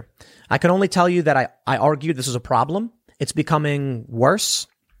future. I can only tell you that I argued this is a problem. It's becoming worse.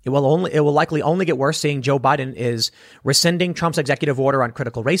 It will likely only get worse, seeing Joe Biden is rescinding Trump's executive order on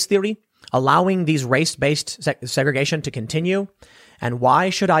critical race theory, allowing these race-based segregation to continue. And why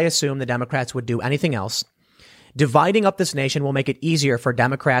should I assume the Democrats would do anything else? Dividing up this nation will make it easier for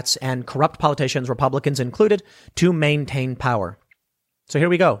Democrats and corrupt politicians, Republicans included, to maintain power. So here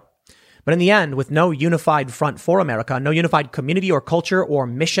we go. But in the end, with no unified front for America, no unified community or culture or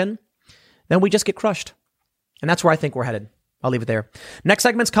mission, then we just get crushed. And that's where I think we're headed. I'll leave it there. Next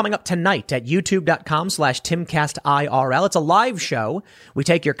segment's coming up tonight at youtube.com/TimcastIRL. It's a live show. We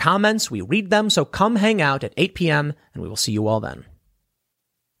take your comments, we read them, so come hang out at 8 p.m. and we will see you all then.